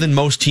more than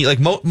most teams. Like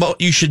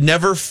you should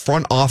never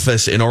front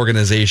office an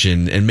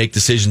organization and make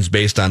decisions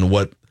based on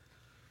what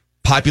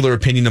popular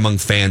opinion among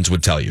fans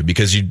would tell you,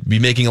 because you'd be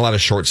making a lot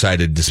of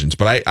short-sighted decisions.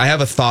 But I have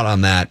a thought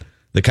on that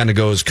kind of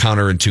goes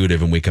counterintuitive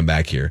when we come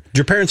back here. Did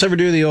your parents ever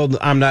do the old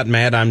 "I'm not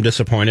mad, I'm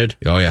disappointed"?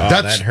 Oh yeah,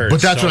 that hurts.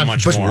 But that's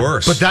much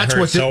worse. But that's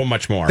what so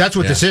much more. That's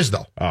what this is,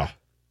 though. Oh.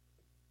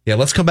 Yeah,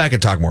 let's come back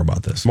and talk more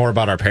about this. More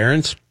about our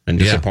parents and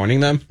disappointing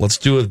them? Let's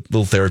do a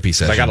little therapy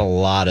session. I got a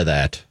lot of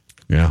that.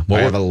 Yeah. I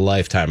have a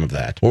lifetime of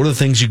that. What were the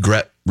things you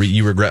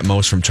regret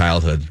most from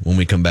childhood when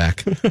we come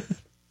back?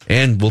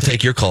 And we'll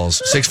take your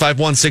calls.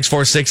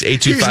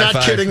 651-646-8255. He's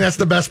not kidding. That's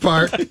the best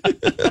part.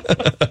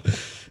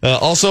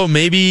 Also,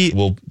 maybe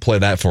we'll play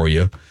that for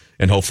you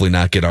and hopefully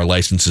not get our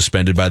license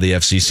suspended by the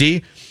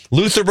FCC.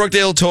 Luther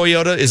Brookdale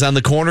Toyota is on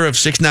the corner of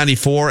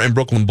 694 and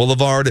Brooklyn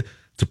Boulevard.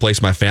 It's a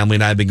place my family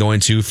and I have been going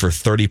to for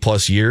 30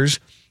 plus years.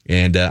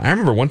 And I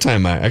remember one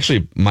time,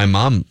 my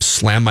mom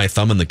slammed my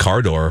thumb in the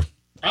car door.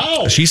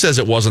 Oh. She says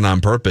it wasn't on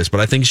purpose, but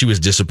I think she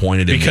was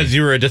disappointed in me. Because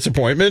you were a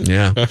disappointment?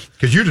 Yeah.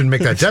 Because you didn't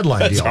make that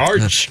deadline That's deal.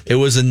 harsh. It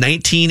was a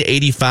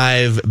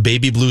 1985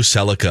 baby blue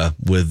Celica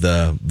with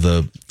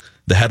the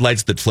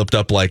headlights that flipped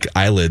up like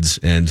eyelids,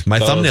 and my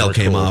thumbnail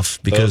came off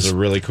because those are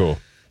really cool.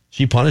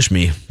 She punished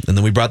me, and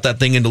then we brought that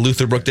thing into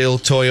Luther Brookdale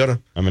Toyota.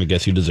 I'm going to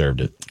guess you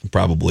deserved it.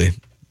 Probably.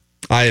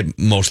 I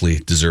mostly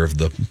deserve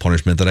the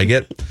punishment that I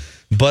get.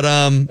 But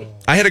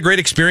I had a great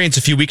experience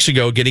a few weeks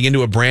ago getting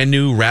into a brand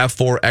new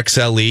RAV4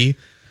 XLE.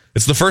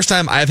 It's the first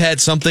time I've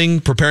had something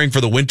preparing for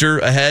the winter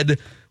ahead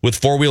with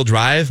four-wheel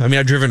drive. I mean,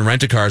 I've driven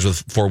rent-a-cars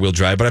with four-wheel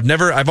drive, but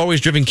I've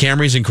always driven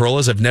Camrys and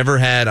Corollas. I've never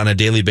had on a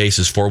daily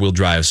basis four-wheel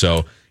drive.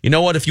 So, you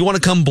know what? If you want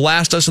to come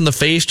blast us in the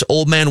face to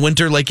Old Man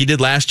Winter like you did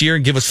last year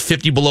and give us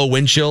 50 below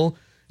wind chill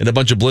and a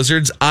bunch of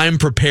blizzards, I'm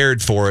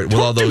prepared for it with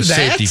all those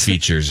safety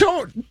features.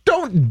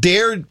 Don't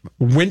dare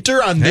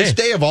winter on this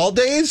day of all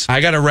days.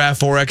 I got a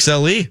RAV4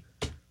 XLE.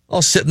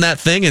 I'll sit in that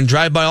thing and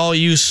drive by all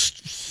you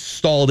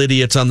stalled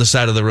idiots on the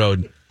side of the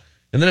road.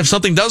 And then if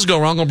something does go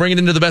wrong, I'll bring it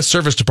into the best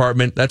service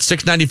department. That's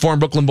 694 on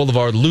Brooklyn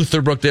Boulevard,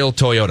 Luther Brookdale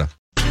Toyota.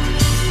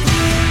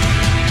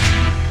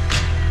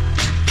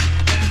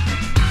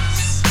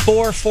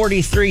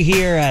 4:43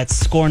 here at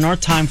Score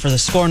North. Time for the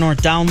Score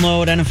North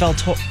download.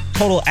 NFL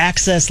Total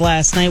Access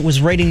last night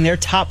was rating their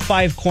top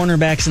 5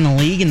 cornerbacks in the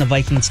league in the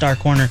Viking Star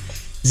Corner.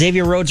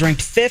 Xavier Rhodes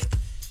ranked 5th,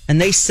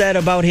 and they said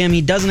about him,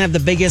 he doesn't have the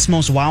biggest,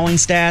 most wowing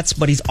stats,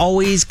 but he's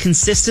always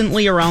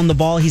consistently around the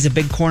ball. He's a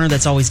big corner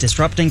that's always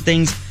disrupting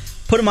things.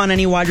 Put him on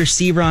any wide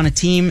receiver on a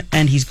team,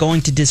 and he's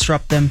going to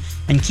disrupt them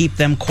and keep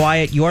them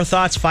quiet. Your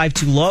thoughts? 5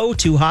 too low,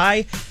 too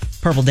high?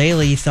 Purple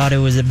Daily thought it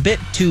was a bit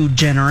too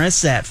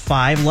generous at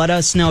 5. Let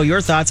us know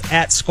your thoughts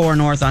at Score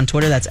North on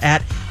Twitter. That's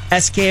at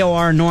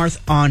SKOR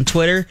North on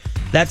Twitter.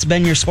 That's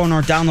been your Score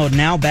North download.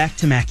 Now back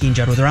to Mackie and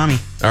Judd with Rami.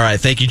 All right,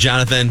 thank you,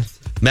 Jonathan.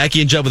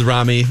 Mackie and Judd with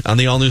Rami on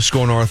the all-new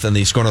Score North and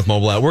the Score North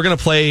mobile app. We're going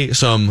to play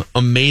some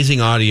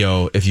amazing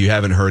audio, if you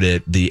haven't heard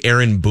it. The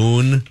Aaron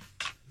Boone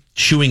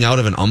chewing out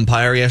of an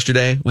umpire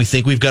yesterday. We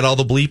think we've got all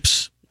the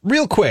bleeps.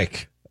 Real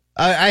quick,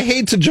 I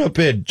hate to jump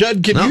in.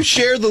 Judd, can you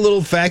share the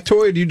little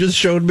factoid you just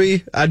showed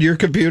me on your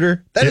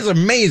computer? That is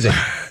amazing.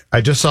 I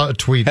just saw a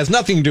tweet. Has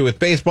nothing to do with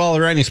baseball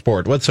or any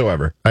sport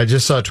whatsoever. I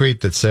just saw a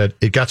tweet that said,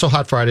 it got so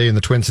hot Friday in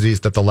the Twin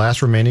Cities that the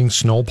last remaining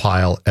snow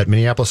pile at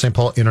Minneapolis-St.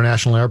 Paul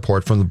International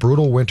Airport from the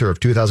brutal winter of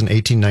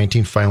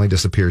 2018-19 finally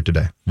disappeared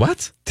today.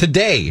 What?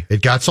 Today?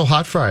 It got so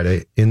hot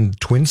Friday in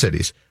Twin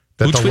Cities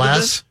that Who the tweeted last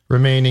this?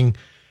 remaining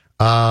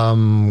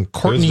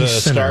Courtney the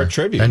Sinner. Star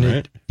Tribune,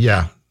 right?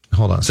 Yeah.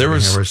 Hold on.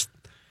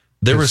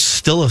 There was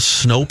still a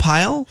snow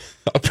pile?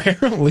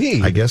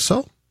 Apparently. I guess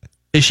so.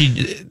 Is she?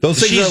 Those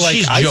things are like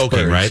she's icebergs.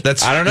 joking, right?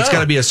 I don't know. It's got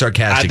to be a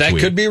sarcastic that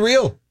tweet. could be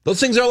real. Those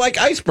things are like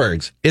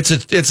icebergs. It's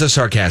a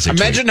sarcastic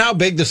Imagine tweet. how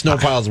big the snow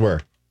piles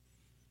were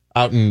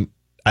out in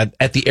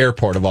at the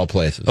airport of all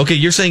places. Okay,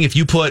 you're saying if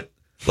you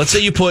let's say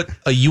you put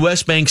a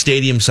U.S. Bank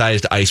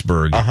Stadium-sized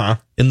iceberg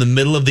in the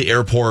middle of the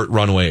airport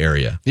runway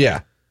area.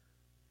 Yeah.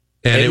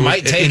 And it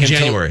might take in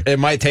January. It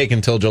might take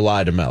until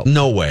July to melt.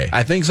 No way.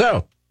 I think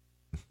so.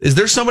 Is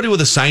there somebody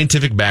with a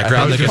scientific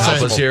background that can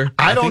help us here?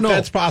 I don't know.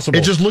 That's possible.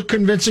 It just looked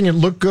convincing. It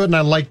looked good, and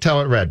I liked how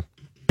it read.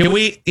 Can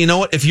we, you know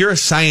what? If you're a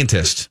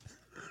scientist,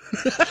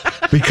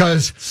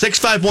 because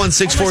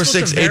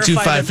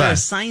 651-646-8255.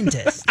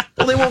 Scientist.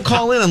 Well, they won't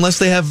call in unless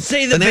they have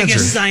Say the an biggest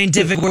answer.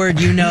 scientific word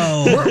you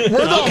know.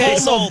 We're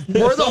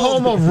the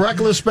home of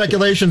reckless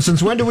speculation.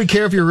 Since when do we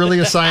care if you're really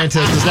a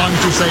scientist, as long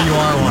as you say you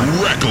are one?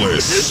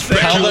 Reckless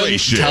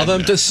speculation. Tell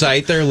them to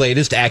cite their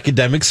latest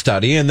academic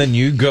study, and then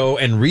you go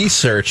and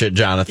research it,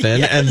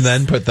 Jonathan, and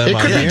then put them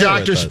on It could the be air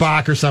Dr. with us.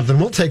 Spock or something.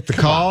 We'll take the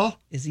call.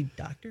 Is he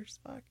Dr.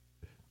 Spock?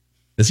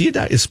 Is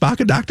Spock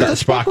a doctor?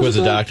 Spock was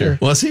a doctor.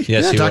 Was he?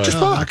 Yes, he Dr. was.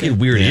 Spock. He had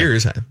weird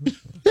ears. Yeah.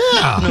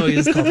 No, he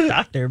was called a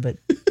doctor, but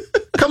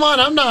Come on,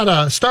 I'm not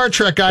a Star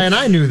Trek guy, and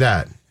I knew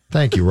that.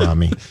 Thank you,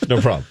 Rami. No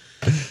problem.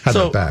 Had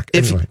that back.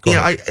 Anyway,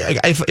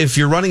 if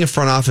you're running a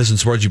front office in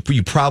sports,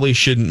 you probably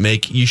shouldn't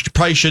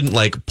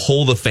like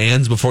pull the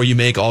fans before you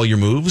make all your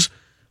moves.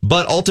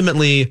 But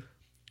ultimately,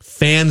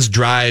 fans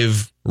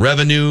drive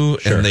revenue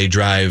and they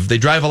drive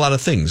a lot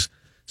of things.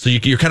 So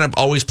you're kind of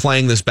always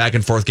playing this back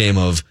and forth game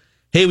of,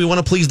 hey, we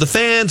want to please the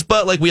fans,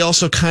 but like we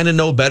also kind of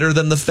know better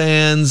than the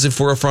fans if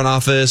we're a front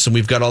office and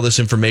we've got all this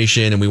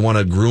information and we want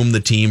to groom the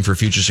team for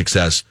future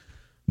success.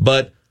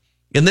 But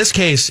in this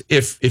case,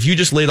 if you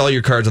just laid all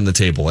your cards on the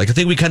table, like I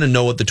think we kind of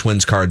know what the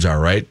Twins cards are,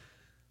 right?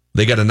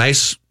 They got a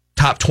nice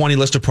top 20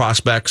 list of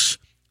prospects.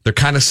 They're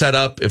kind of set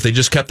up. If they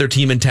just kept their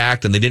team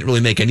intact and they didn't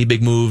really make any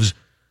big moves,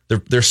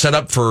 they're set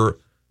up for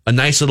a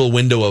nice little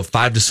window of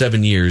 5 to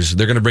 7 years.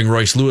 They're going to bring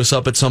Royce Lewis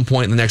up at some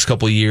point in the next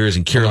couple of years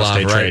and Kirilloff, Unless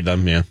they trade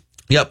them, yeah.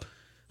 Yep.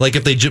 Like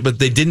but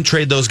they didn't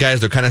trade those guys,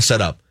 they're kind of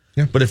set up.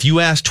 Yeah. But if you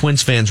ask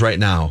Twins fans right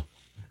now,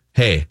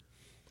 hey,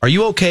 are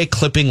you okay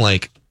clipping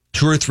like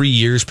 2 or 3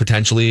 years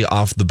potentially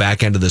off the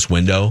back end of this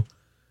window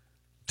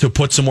to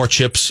put some more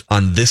chips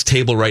on this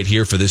table right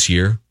here for this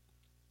year?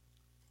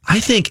 I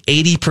think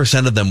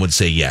 80% of them would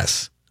say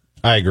yes.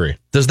 I agree.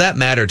 Does that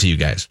matter to you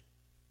guys?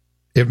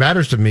 It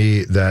matters to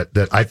me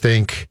that I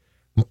think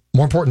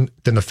more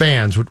important than the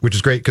fans, which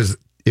is great because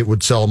it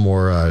would sell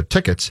more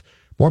tickets.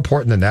 More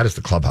important than that is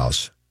the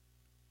clubhouse.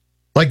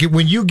 Like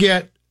when you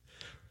get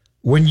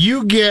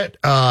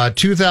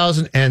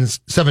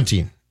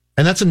 2017,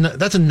 and that's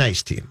a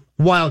nice team,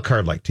 wild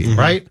card like team,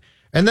 right?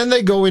 And then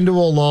they go into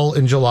a lull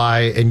in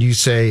July, and you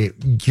say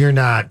you're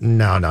not,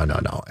 no,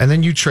 and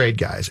then you trade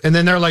guys, and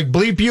then they're like,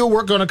 bleep you,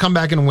 we're going to come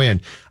back and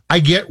win. I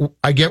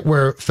get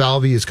where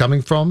Falvey is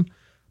coming from,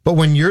 but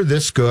when you're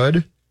this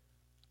good,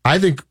 I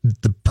think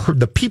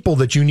the people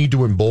that you need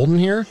to embolden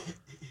here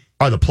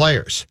are the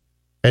players,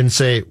 and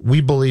say we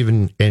believe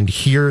in, and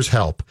here's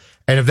help.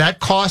 And if that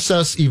costs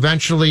us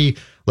eventually,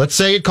 let's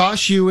say it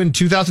costs you in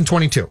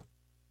 2022,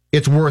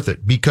 it's worth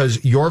it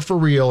because you're for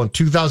real and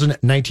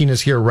 2019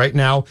 is here right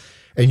now.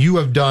 And you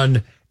have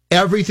done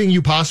everything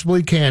you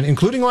possibly can,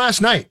 including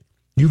last night.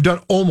 You've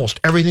done almost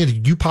everything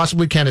that you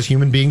possibly can as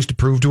human beings to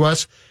prove to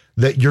us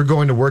that you're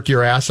going to work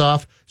your ass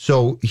off.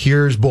 So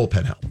here's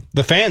bullpen help.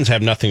 The fans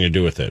have nothing to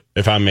do with it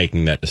if I'm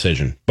making that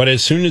decision. But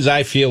as soon as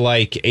I feel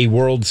like a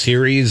World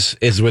Series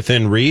is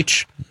within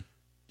reach,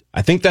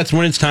 I think that's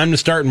when it's time to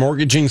start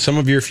mortgaging some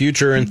of your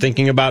future and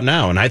thinking about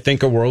now. And I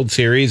think a World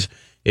Series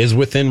is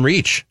within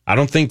reach. I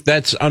don't think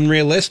that's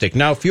unrealistic.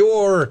 Now,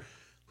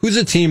 who's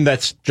a team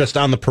that's just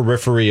on the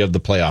periphery of the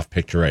playoff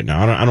picture right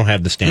now? I don't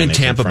have the standings.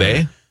 In Tampa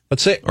Bay?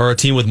 Let's say, or a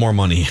team with more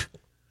money.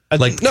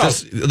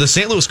 The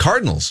St. Louis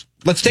Cardinals.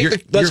 Let's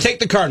take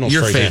the Cardinals.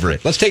 Your for favorite.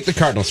 Example. Let's take the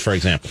Cardinals for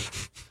example.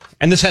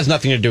 And this has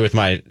nothing to do with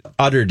my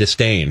utter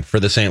disdain for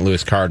the St.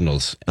 Louis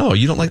Cardinals. Oh,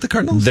 you don't like the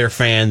Cardinals? Their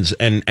fans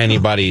and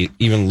anybody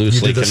even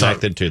loosely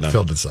connected to them.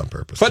 Filled this on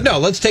purpose. But no,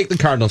 let's take the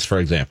Cardinals for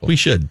example. We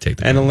should take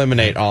them and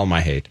eliminate all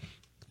my hate.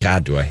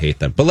 God, do I hate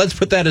them? But let's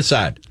put that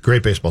aside.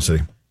 Great baseball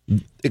city.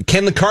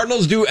 Can the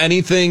Cardinals do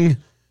anything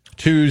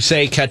to,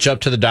 say, catch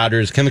up to the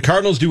Dodgers? Can the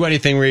Cardinals do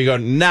anything where you go,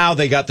 now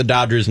they got the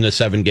Dodgers in a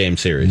 7-game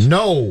series?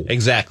 No.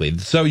 Exactly.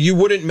 So you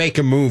wouldn't make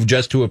a move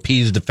just to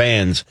appease the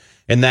fans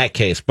in that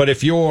case. But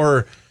if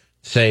you're,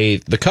 say,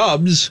 the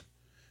Cubs,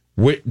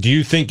 do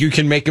you think you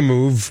can make a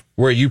move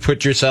where you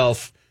put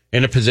yourself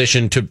in a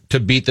position to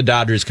beat the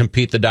Dodgers,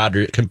 compete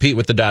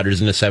with the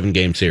Dodgers in a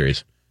 7-game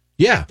series?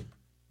 Yeah.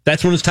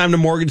 That's when it's time to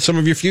mortgage some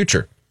of your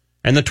future.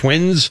 And the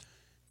Twins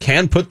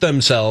can put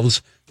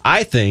themselves,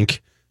 I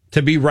think,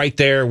 to be right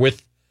there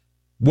with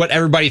what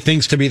everybody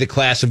thinks to be the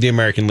class of the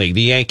American League.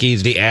 The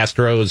Yankees, the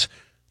Astros,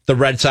 the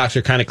Red Sox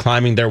are kind of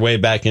climbing their way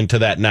back into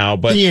that now.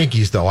 But the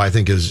Yankees, though, I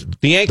think is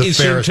the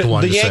fairest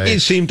one to say. The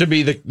Yankees seem to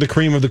be the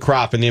cream of the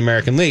crop in the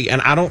American League.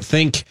 And I don't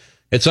think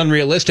it's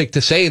unrealistic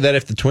to say that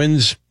if the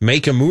Twins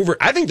make a move,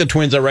 I think the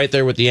Twins are right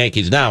there with the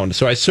Yankees now. And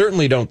so I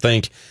certainly don't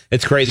think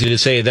it's crazy to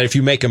say that if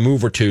you make a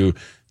move or two,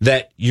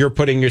 that you're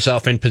putting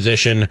yourself in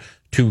position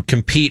to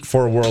compete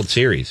for a World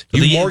Series.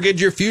 You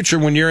mortgage your future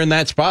when you're in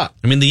that spot.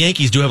 I mean, the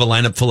Yankees do have a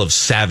lineup full of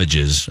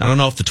savages. I don't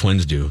know if the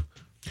Twins do.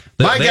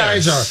 My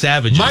guys are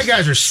savages. My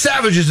guys are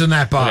savages in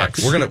that box.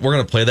 Okay, we're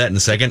gonna play that in a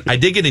second. I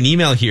did get an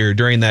email here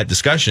during that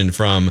discussion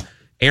from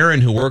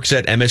Aaron, who works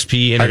at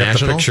MSP International. I got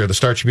the picture. The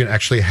Star Tribune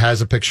actually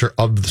has a picture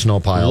of the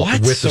snow pile.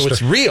 What? With So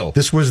it's real.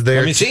 This was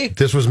there. Let me see.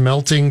 This was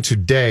melting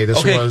today.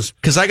 This was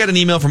because I got an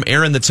email from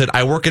Aaron that said,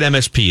 "I work at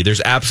MSP.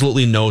 There's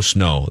absolutely no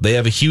snow. They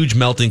have a huge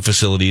melting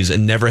facilities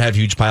and never have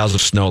huge piles of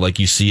snow like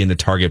you see in the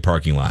Target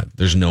parking lot.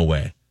 There's no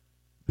way."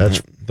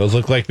 Those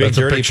look like big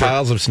dirty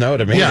piles of snow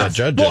to me. Yeah, that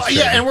Judd well, just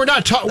yeah, and we're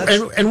not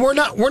and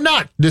we're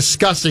not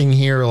discussing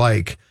here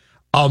like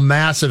a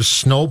massive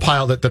snow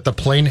pile that the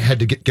plane had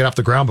to get off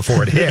the ground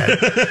before it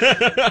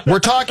hit. We're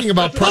talking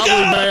about probably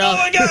oh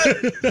my God!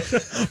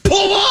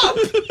 Pull up!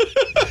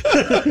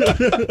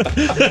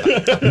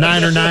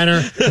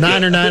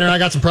 Niner. I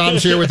got some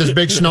problems here with this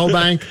big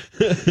snowbank.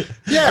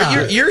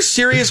 Yeah, you're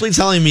seriously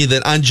telling me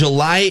that on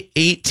July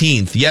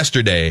 18th,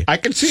 yesterday, I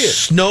can see it.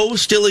 Snow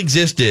still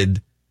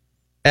existed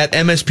at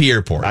MSP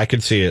Airport. I can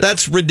see it.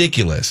 That's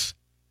ridiculous.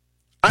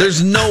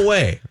 There's no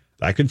way.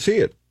 I can see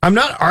it. I'm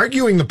not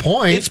arguing the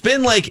point. It's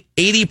been like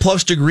 80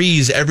 plus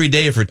degrees every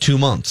day for 2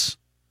 months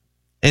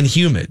and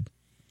humid.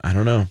 I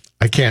don't know.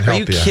 I can't help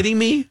you. Are you kidding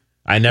me?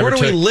 Where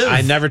do we live?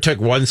 I never took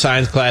one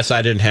science class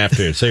I didn't have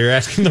to. So you're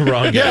asking the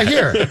wrong guy. Yeah,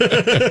 here.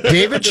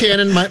 David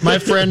Shannon, my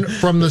friend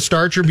from the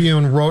Star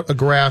Tribune, wrote a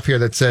graph here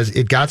that says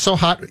it got so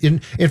hot. In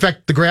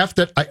fact, the graph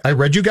that I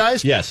read you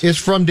guys is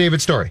from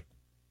David's story.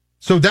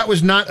 So that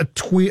was not a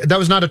tweet. That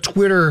was not a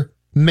Twitter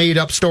made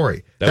up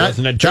story. That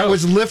wasn't a joke. That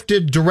was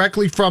lifted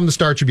directly from the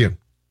Star Tribune.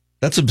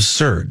 That's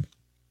absurd.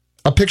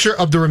 A picture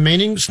of the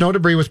remaining snow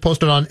debris was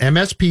posted on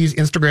MSP's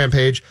Instagram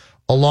page,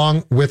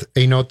 along with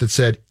a note that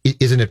said,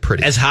 "Isn't it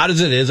pretty?" As hot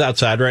as it is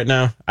outside right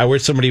now, I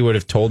wish somebody would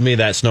have told me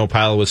that snow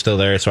pile was still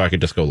there so I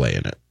could just go lay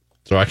in it.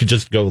 So I could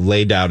just go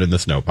lay down in the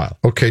snow pile.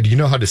 Okay, do you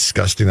know how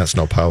disgusting that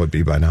snow pile would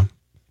be by now?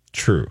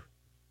 True.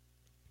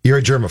 You're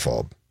a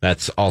germaphobe.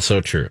 That's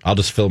also true. I'll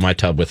just fill my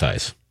tub with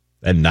ice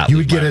and not. You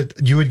would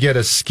get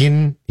a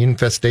skin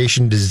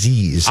infestation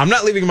disease. I'm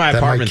not leaving my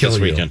apartment this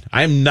weekend.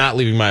 I am not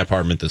leaving my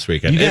apartment this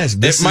weekend. You guys,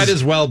 it might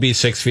as well be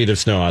 6 feet of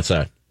snow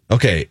outside.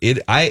 Okay,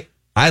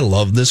 I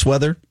love this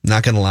weather.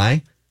 Not gonna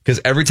lie, because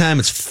every time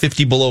it's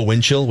 50 below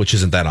wind chill, which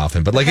isn't that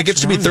often, but like it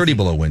gets to be 30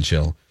 below wind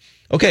chill.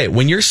 Okay,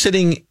 when you're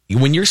sitting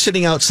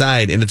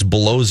outside and it's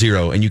below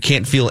zero and you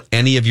can't feel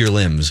any of your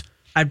limbs.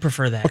 I'd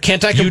prefer that. Well,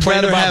 can't I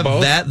complain about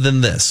both? That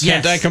than this?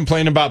 Can't I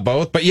complain about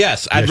both? But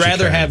yes, I'd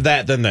rather have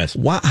that than this.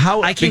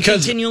 How? I can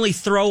continually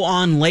throw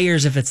on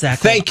layers if it's that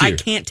cold. Thank you. I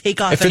can't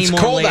take off if any it's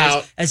more cold layers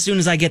out, as soon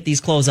as I get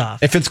these clothes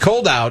off. If it's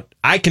cold out,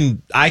 I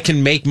can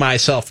make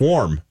myself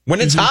warm.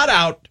 When it's hot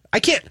out, I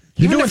can't.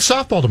 You're doing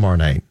softball tomorrow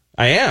night.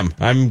 I am.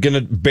 I'm going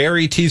to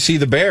bury TC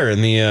the Bear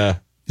in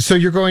the... So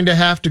you're going to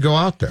have to go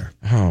out there.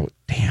 Oh,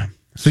 damn.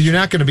 So you're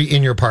not going to be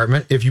in your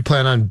apartment if you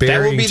plan on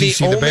burying TC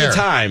the Bear. That will be the only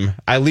time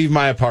I leave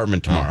my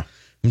apartment tomorrow.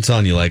 I'm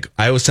telling you, like,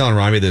 I was telling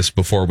Rami this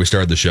before we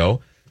started the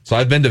show. So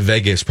I've been to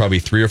Vegas probably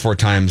 3 or 4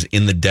 times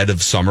in the dead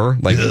of summer,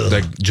 like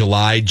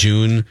July,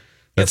 June.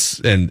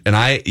 And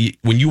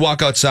when you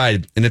walk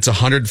outside and it's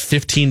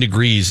 115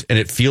 degrees and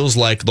it feels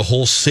like the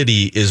whole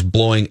city is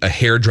blowing a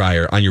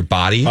hairdryer on your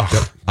body,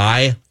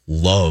 I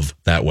love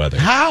that weather.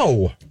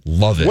 How?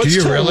 Love it. What's Do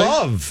you to really?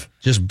 love?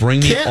 Just bring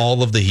me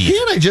all of the heat.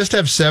 Can't I just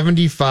have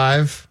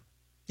 75?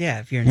 Yeah,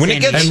 if you're in San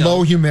and Diego.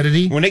 low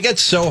humidity. When it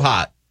gets so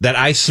hot that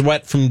I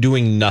sweat from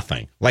doing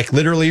nothing, like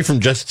literally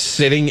from just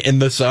sitting in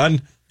the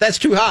sun, that's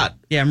too hot.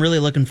 Yeah, I'm really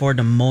looking forward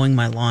to mowing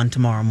my lawn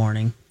tomorrow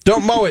morning.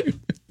 Don't mow it.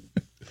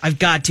 I've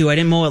got to. I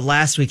didn't mow it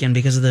last weekend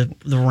because of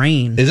the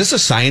rain. Is this a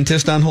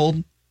scientist on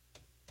hold?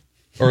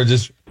 Or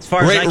just as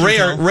far as I can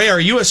tell. Ray,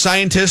 are you a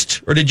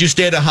scientist or did you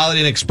stay at a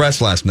Holiday Inn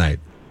Express last night?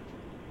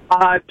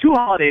 2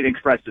 Holiday Inn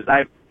Expresses.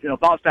 I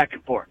bounce back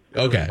and forth.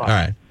 Okay, all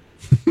right.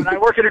 And I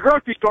work at a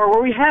grocery store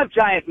where we have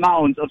giant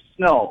mounds of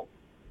snow,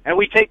 and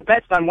we take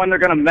bets on when they're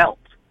going to melt.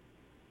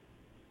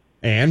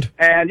 And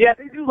yeah,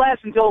 they do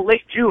last until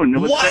late June,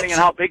 depending on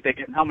how big they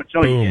get and how much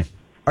snow you get.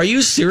 Are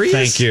you serious?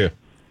 Thank you.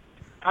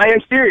 I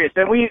am serious.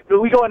 And we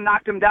go and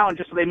knock them down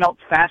just so they melt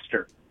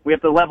faster. We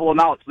have to level them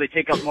out so they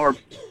take up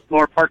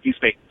more parking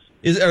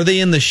spaces. Are they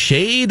in the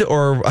shade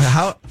or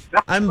how?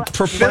 I'm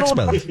perplexed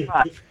by this.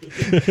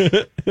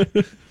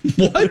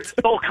 What?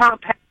 So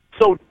compact,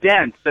 so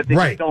dense that they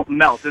just don't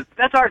melt.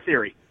 That's our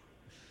theory.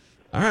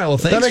 All right, well,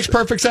 thanks. That makes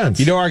perfect sense.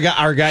 You know our guy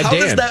How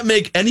Dan. does that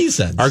make any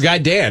sense? Our guy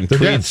Dan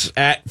tweets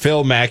at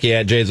Phil Mackey,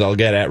 at Jay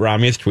Zolgad, at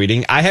Rami is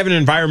tweeting, I have an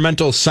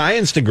environmental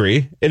science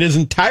degree. It is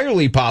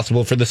entirely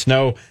possible for the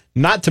snow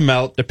not to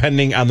melt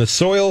depending on the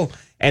soil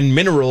and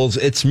minerals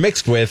it's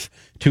mixed with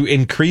to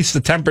increase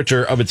the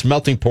temperature of its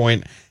melting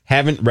point.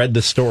 Haven't read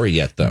the story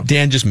yet, though.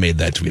 Dan just made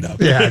that tweet up.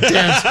 Yeah,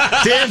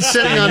 Dan's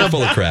sitting on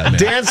full of crap, man.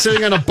 Dan's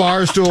sitting on a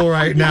bar stool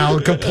right now,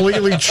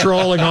 completely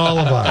trolling all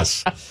of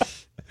us.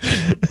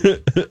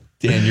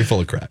 Dan, you're full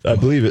of crap. I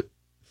believe it.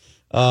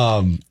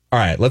 All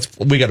right,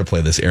 we got to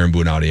play this Aaron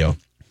Boone audio.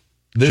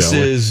 This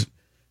is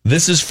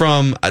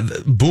from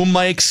Boom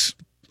Mics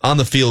on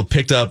the field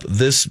picked up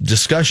this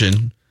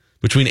discussion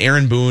between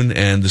Aaron Boone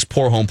and this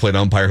poor home plate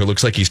umpire who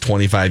looks like he's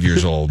 25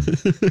 years old.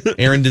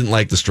 Aaron didn't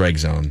like the strike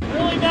zone.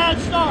 Really bad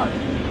start.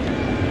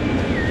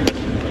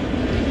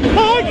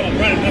 Oh,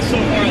 Brennan, that's so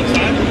far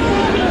outside.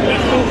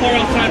 That's so far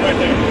outside right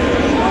there.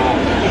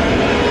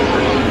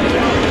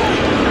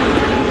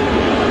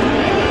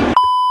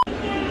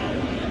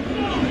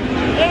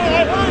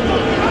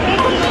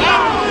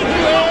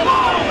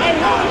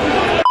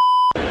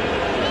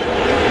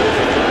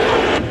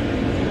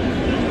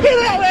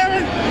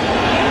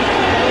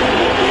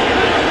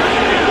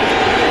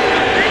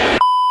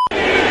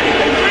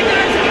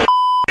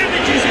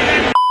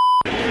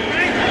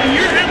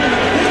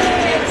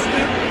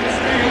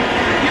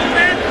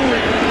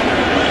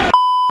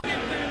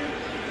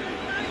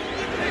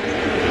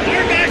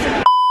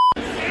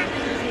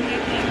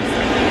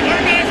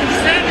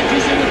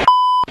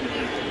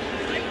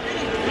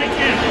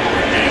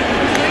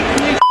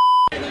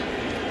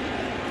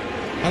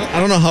 I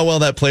don't know how well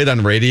that played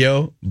on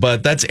radio,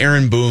 but that's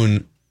Aaron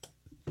Boone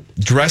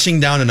dressing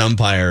down an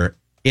umpire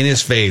in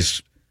his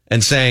face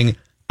and saying,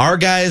 our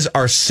guys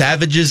are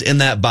savages in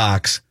that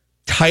box.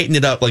 Tighten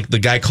it up. Like the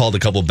guy called a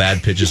couple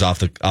bad pitches off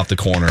the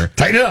corner.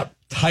 Tighten it up.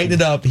 Tighten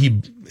it up.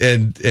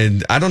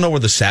 And I don't know where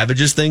the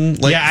savages thing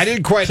I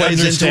didn't quite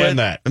understand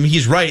that. I mean,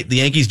 he's right. The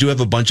Yankees do have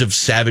a bunch of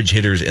savage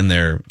hitters in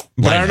there.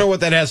 But I don't know what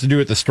that has to do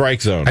with the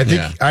strike zone.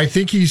 I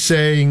think he's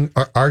saying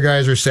our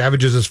guys are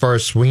savages as far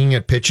as swinging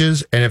at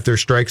pitches, and if they're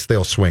strikes,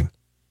 they'll swing.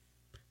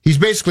 He's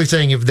basically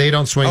saying if they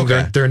don't swing,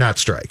 they're not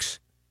strikes.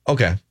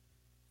 Okay.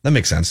 That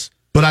makes sense.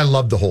 But I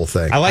love the whole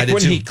thing. I like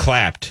when he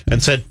clapped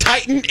and said,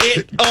 tighten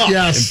it up.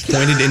 Yes. And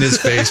pointed in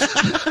his face.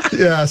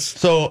 Yes.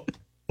 So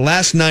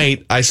last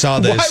night I saw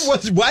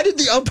this. Why did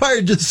the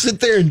umpire just sit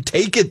there and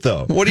take it,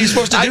 though? What are you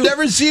supposed to do? I've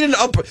never seen an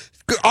umpire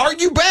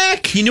argue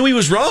back. He knew he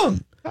was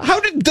wrong.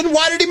 Then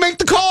why did he make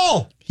the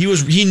call? He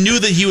knew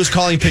that he was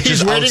calling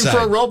pitches outside. He's waiting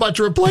for a robot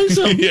to replace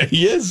him. Yeah,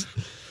 he is.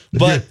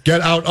 But get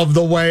out of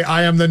the way.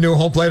 I am the new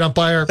home plate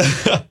umpire.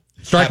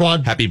 Strike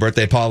one. Happy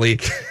birthday, Paulie,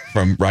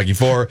 from Rocky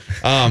IV.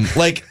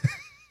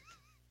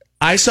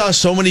 I saw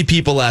so many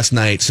people last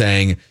night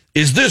saying,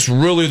 is this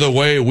really the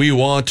way we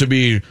want to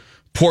be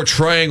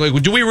portraying? Like,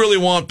 do we really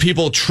want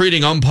people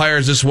treating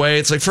umpires this way?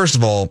 It's like, first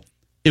of all,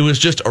 it was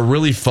just a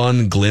really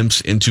fun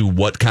glimpse into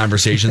what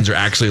conversations are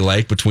actually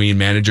like between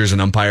managers and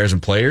umpires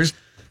and players.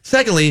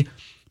 Secondly,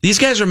 these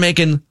guys are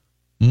making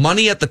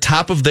money at the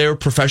top of their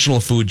professional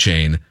food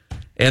chain,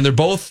 and they're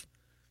both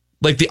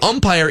like, the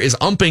umpire is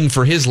umping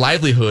for his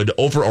livelihood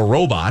over a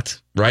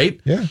robot,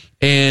 right? Yeah.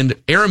 And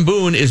Aaron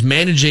Boone is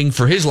managing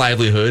for his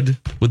livelihood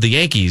with the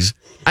Yankees.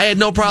 I had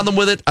no problem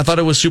with it. I thought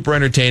it was super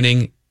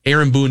entertaining.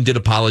 Aaron Boone did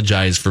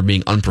apologize for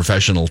being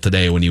unprofessional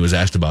today when he was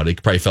asked about it. He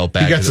probably felt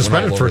bad. He got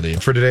suspended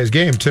for today's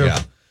game, too.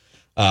 Yeah.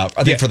 I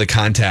think for the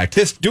contact.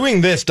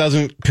 Doing this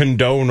doesn't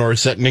condone or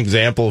set an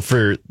example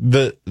for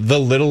the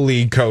Little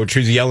League coach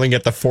who's yelling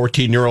at the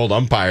 14-year-old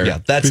umpire. Yeah,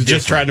 that's who's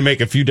just trying to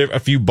make a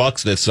few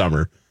bucks this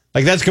summer.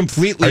 Like, that's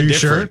completely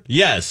different. different. Are you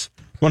sure? Yes,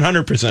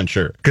 100%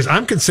 sure. Because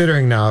I'm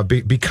considering now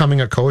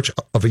becoming a coach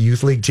of a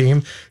youth league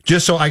team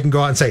just so I can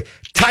go out and say,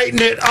 tighten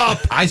it up.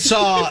 I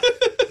saw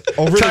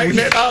tighten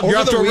it up. You're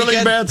off to a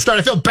really bad start.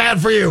 I feel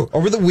bad for you.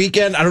 Over the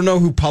weekend, I don't know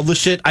who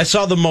published it. I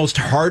saw the most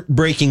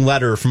heartbreaking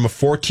letter from a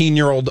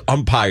 14-year-old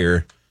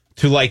umpire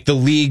to like the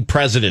league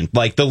president,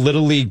 like the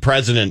Little League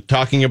president,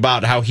 talking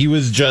about how he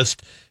was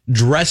just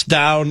dressed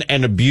down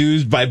and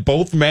abused by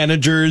both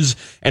managers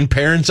and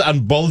parents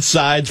on both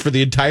sides for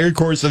the entire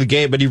course of the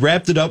game. But he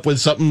wrapped it up with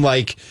something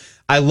like,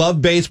 I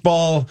love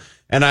baseball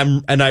and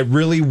I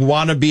really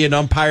want to be an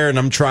umpire and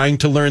I'm trying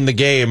to learn the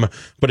game,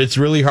 but it's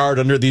really hard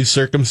under these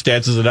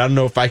circumstances and I don't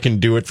know if I can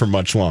do it for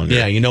much longer.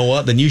 Yeah, you know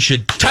what? Then you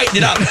should tighten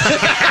it up.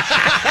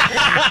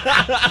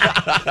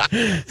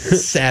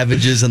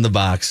 Savages in the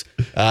box.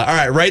 All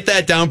right, write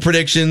that down,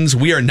 predictions.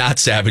 We are not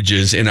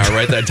savages in our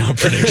write that down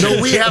predictions.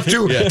 No, we have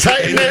to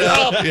tighten it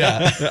up.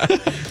 Yeah.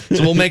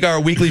 So we'll make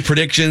our weekly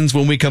predictions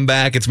when we come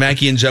back. It's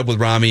Mackie and Jeb with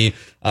Rami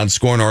on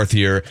Score North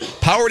here.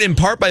 Powered in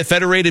part by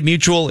Federated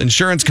Mutual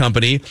Insurance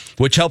Company,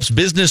 which helps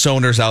business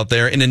owners out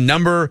there in a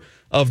number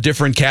of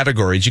different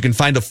categories. You can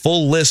find a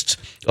full list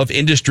of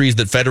industries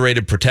that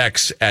Federated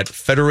protects at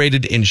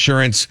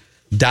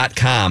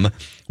federatedinsurance.com,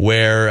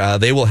 where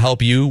they will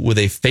help you with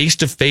a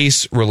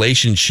face-to-face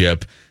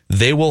relationship.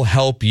 They will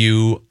help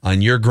you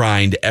on your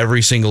grind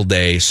every single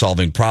day,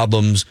 solving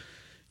problems.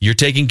 You're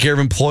taking care of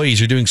employees.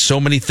 You're doing so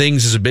many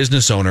things as a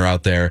business owner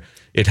out there.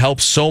 It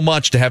helps so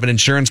much to have an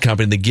insurance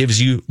company that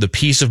gives you the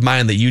peace of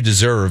mind that you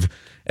deserve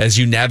as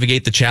you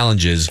navigate the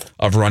challenges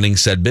of running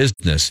said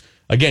business.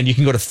 Again, you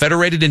can go to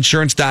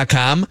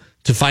federatedinsurance.com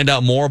to find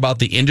out more about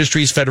the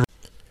industry's federal.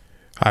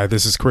 Hi,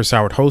 this is Chris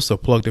Howard, host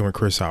of Plugged In with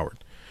Chris Howard.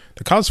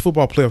 The College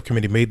Football Playoff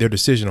Committee made their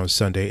decision on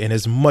Sunday, and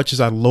as much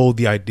as I loathe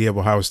the idea of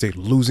Ohio State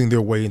losing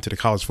their way into the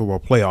College Football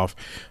Playoff,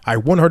 I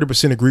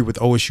 100% agree with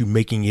OSU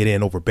making it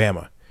in over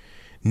Bama.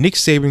 Nick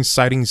Saban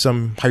citing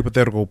some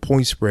hypothetical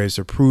point spreads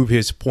to prove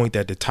his point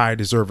that the Tide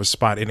deserve a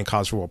spot in the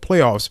college football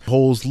playoffs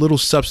holds little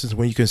substance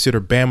when you consider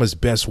Bama's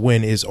best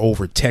win is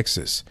over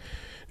Texas.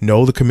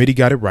 No, the committee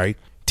got it right.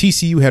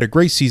 TCU had a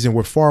great season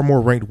with far more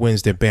ranked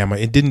wins than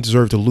Bama and didn't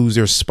deserve to lose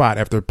their spot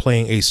after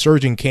playing a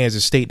surging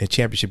Kansas State in a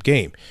championship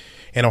game.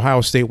 And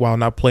Ohio State, while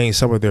not playing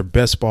some of their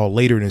best ball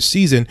later in the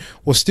season,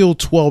 was still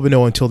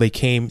 12-0 until they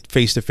came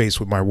face-to-face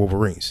with my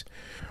Wolverines.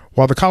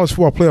 While the college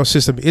football playoff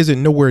system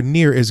isn't nowhere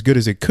near as good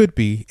as it could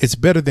be, it's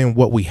better than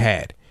what we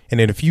had.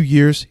 And in a few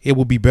years, it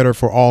will be better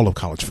for all of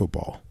college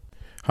football.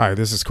 Hi,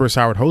 this is Chris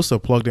Howard, host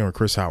of Plugged In with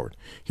Chris Howard.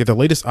 Get the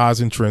latest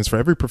odds and trends for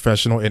every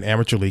professional and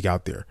amateur league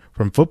out there.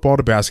 From football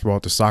to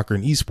basketball to soccer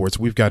and esports,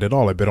 we've got it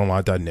all at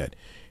BetOnline.net.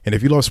 And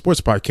if you love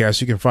sports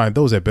podcasts, you can find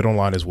those at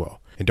BetOnline as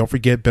well. And don't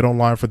forget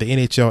BetOnline for the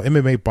NHL,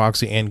 MMA,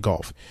 boxing, and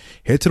golf.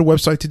 Head to the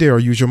website today or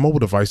use your mobile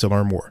device to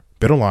learn more.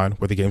 BetOnline,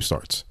 where the game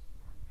starts.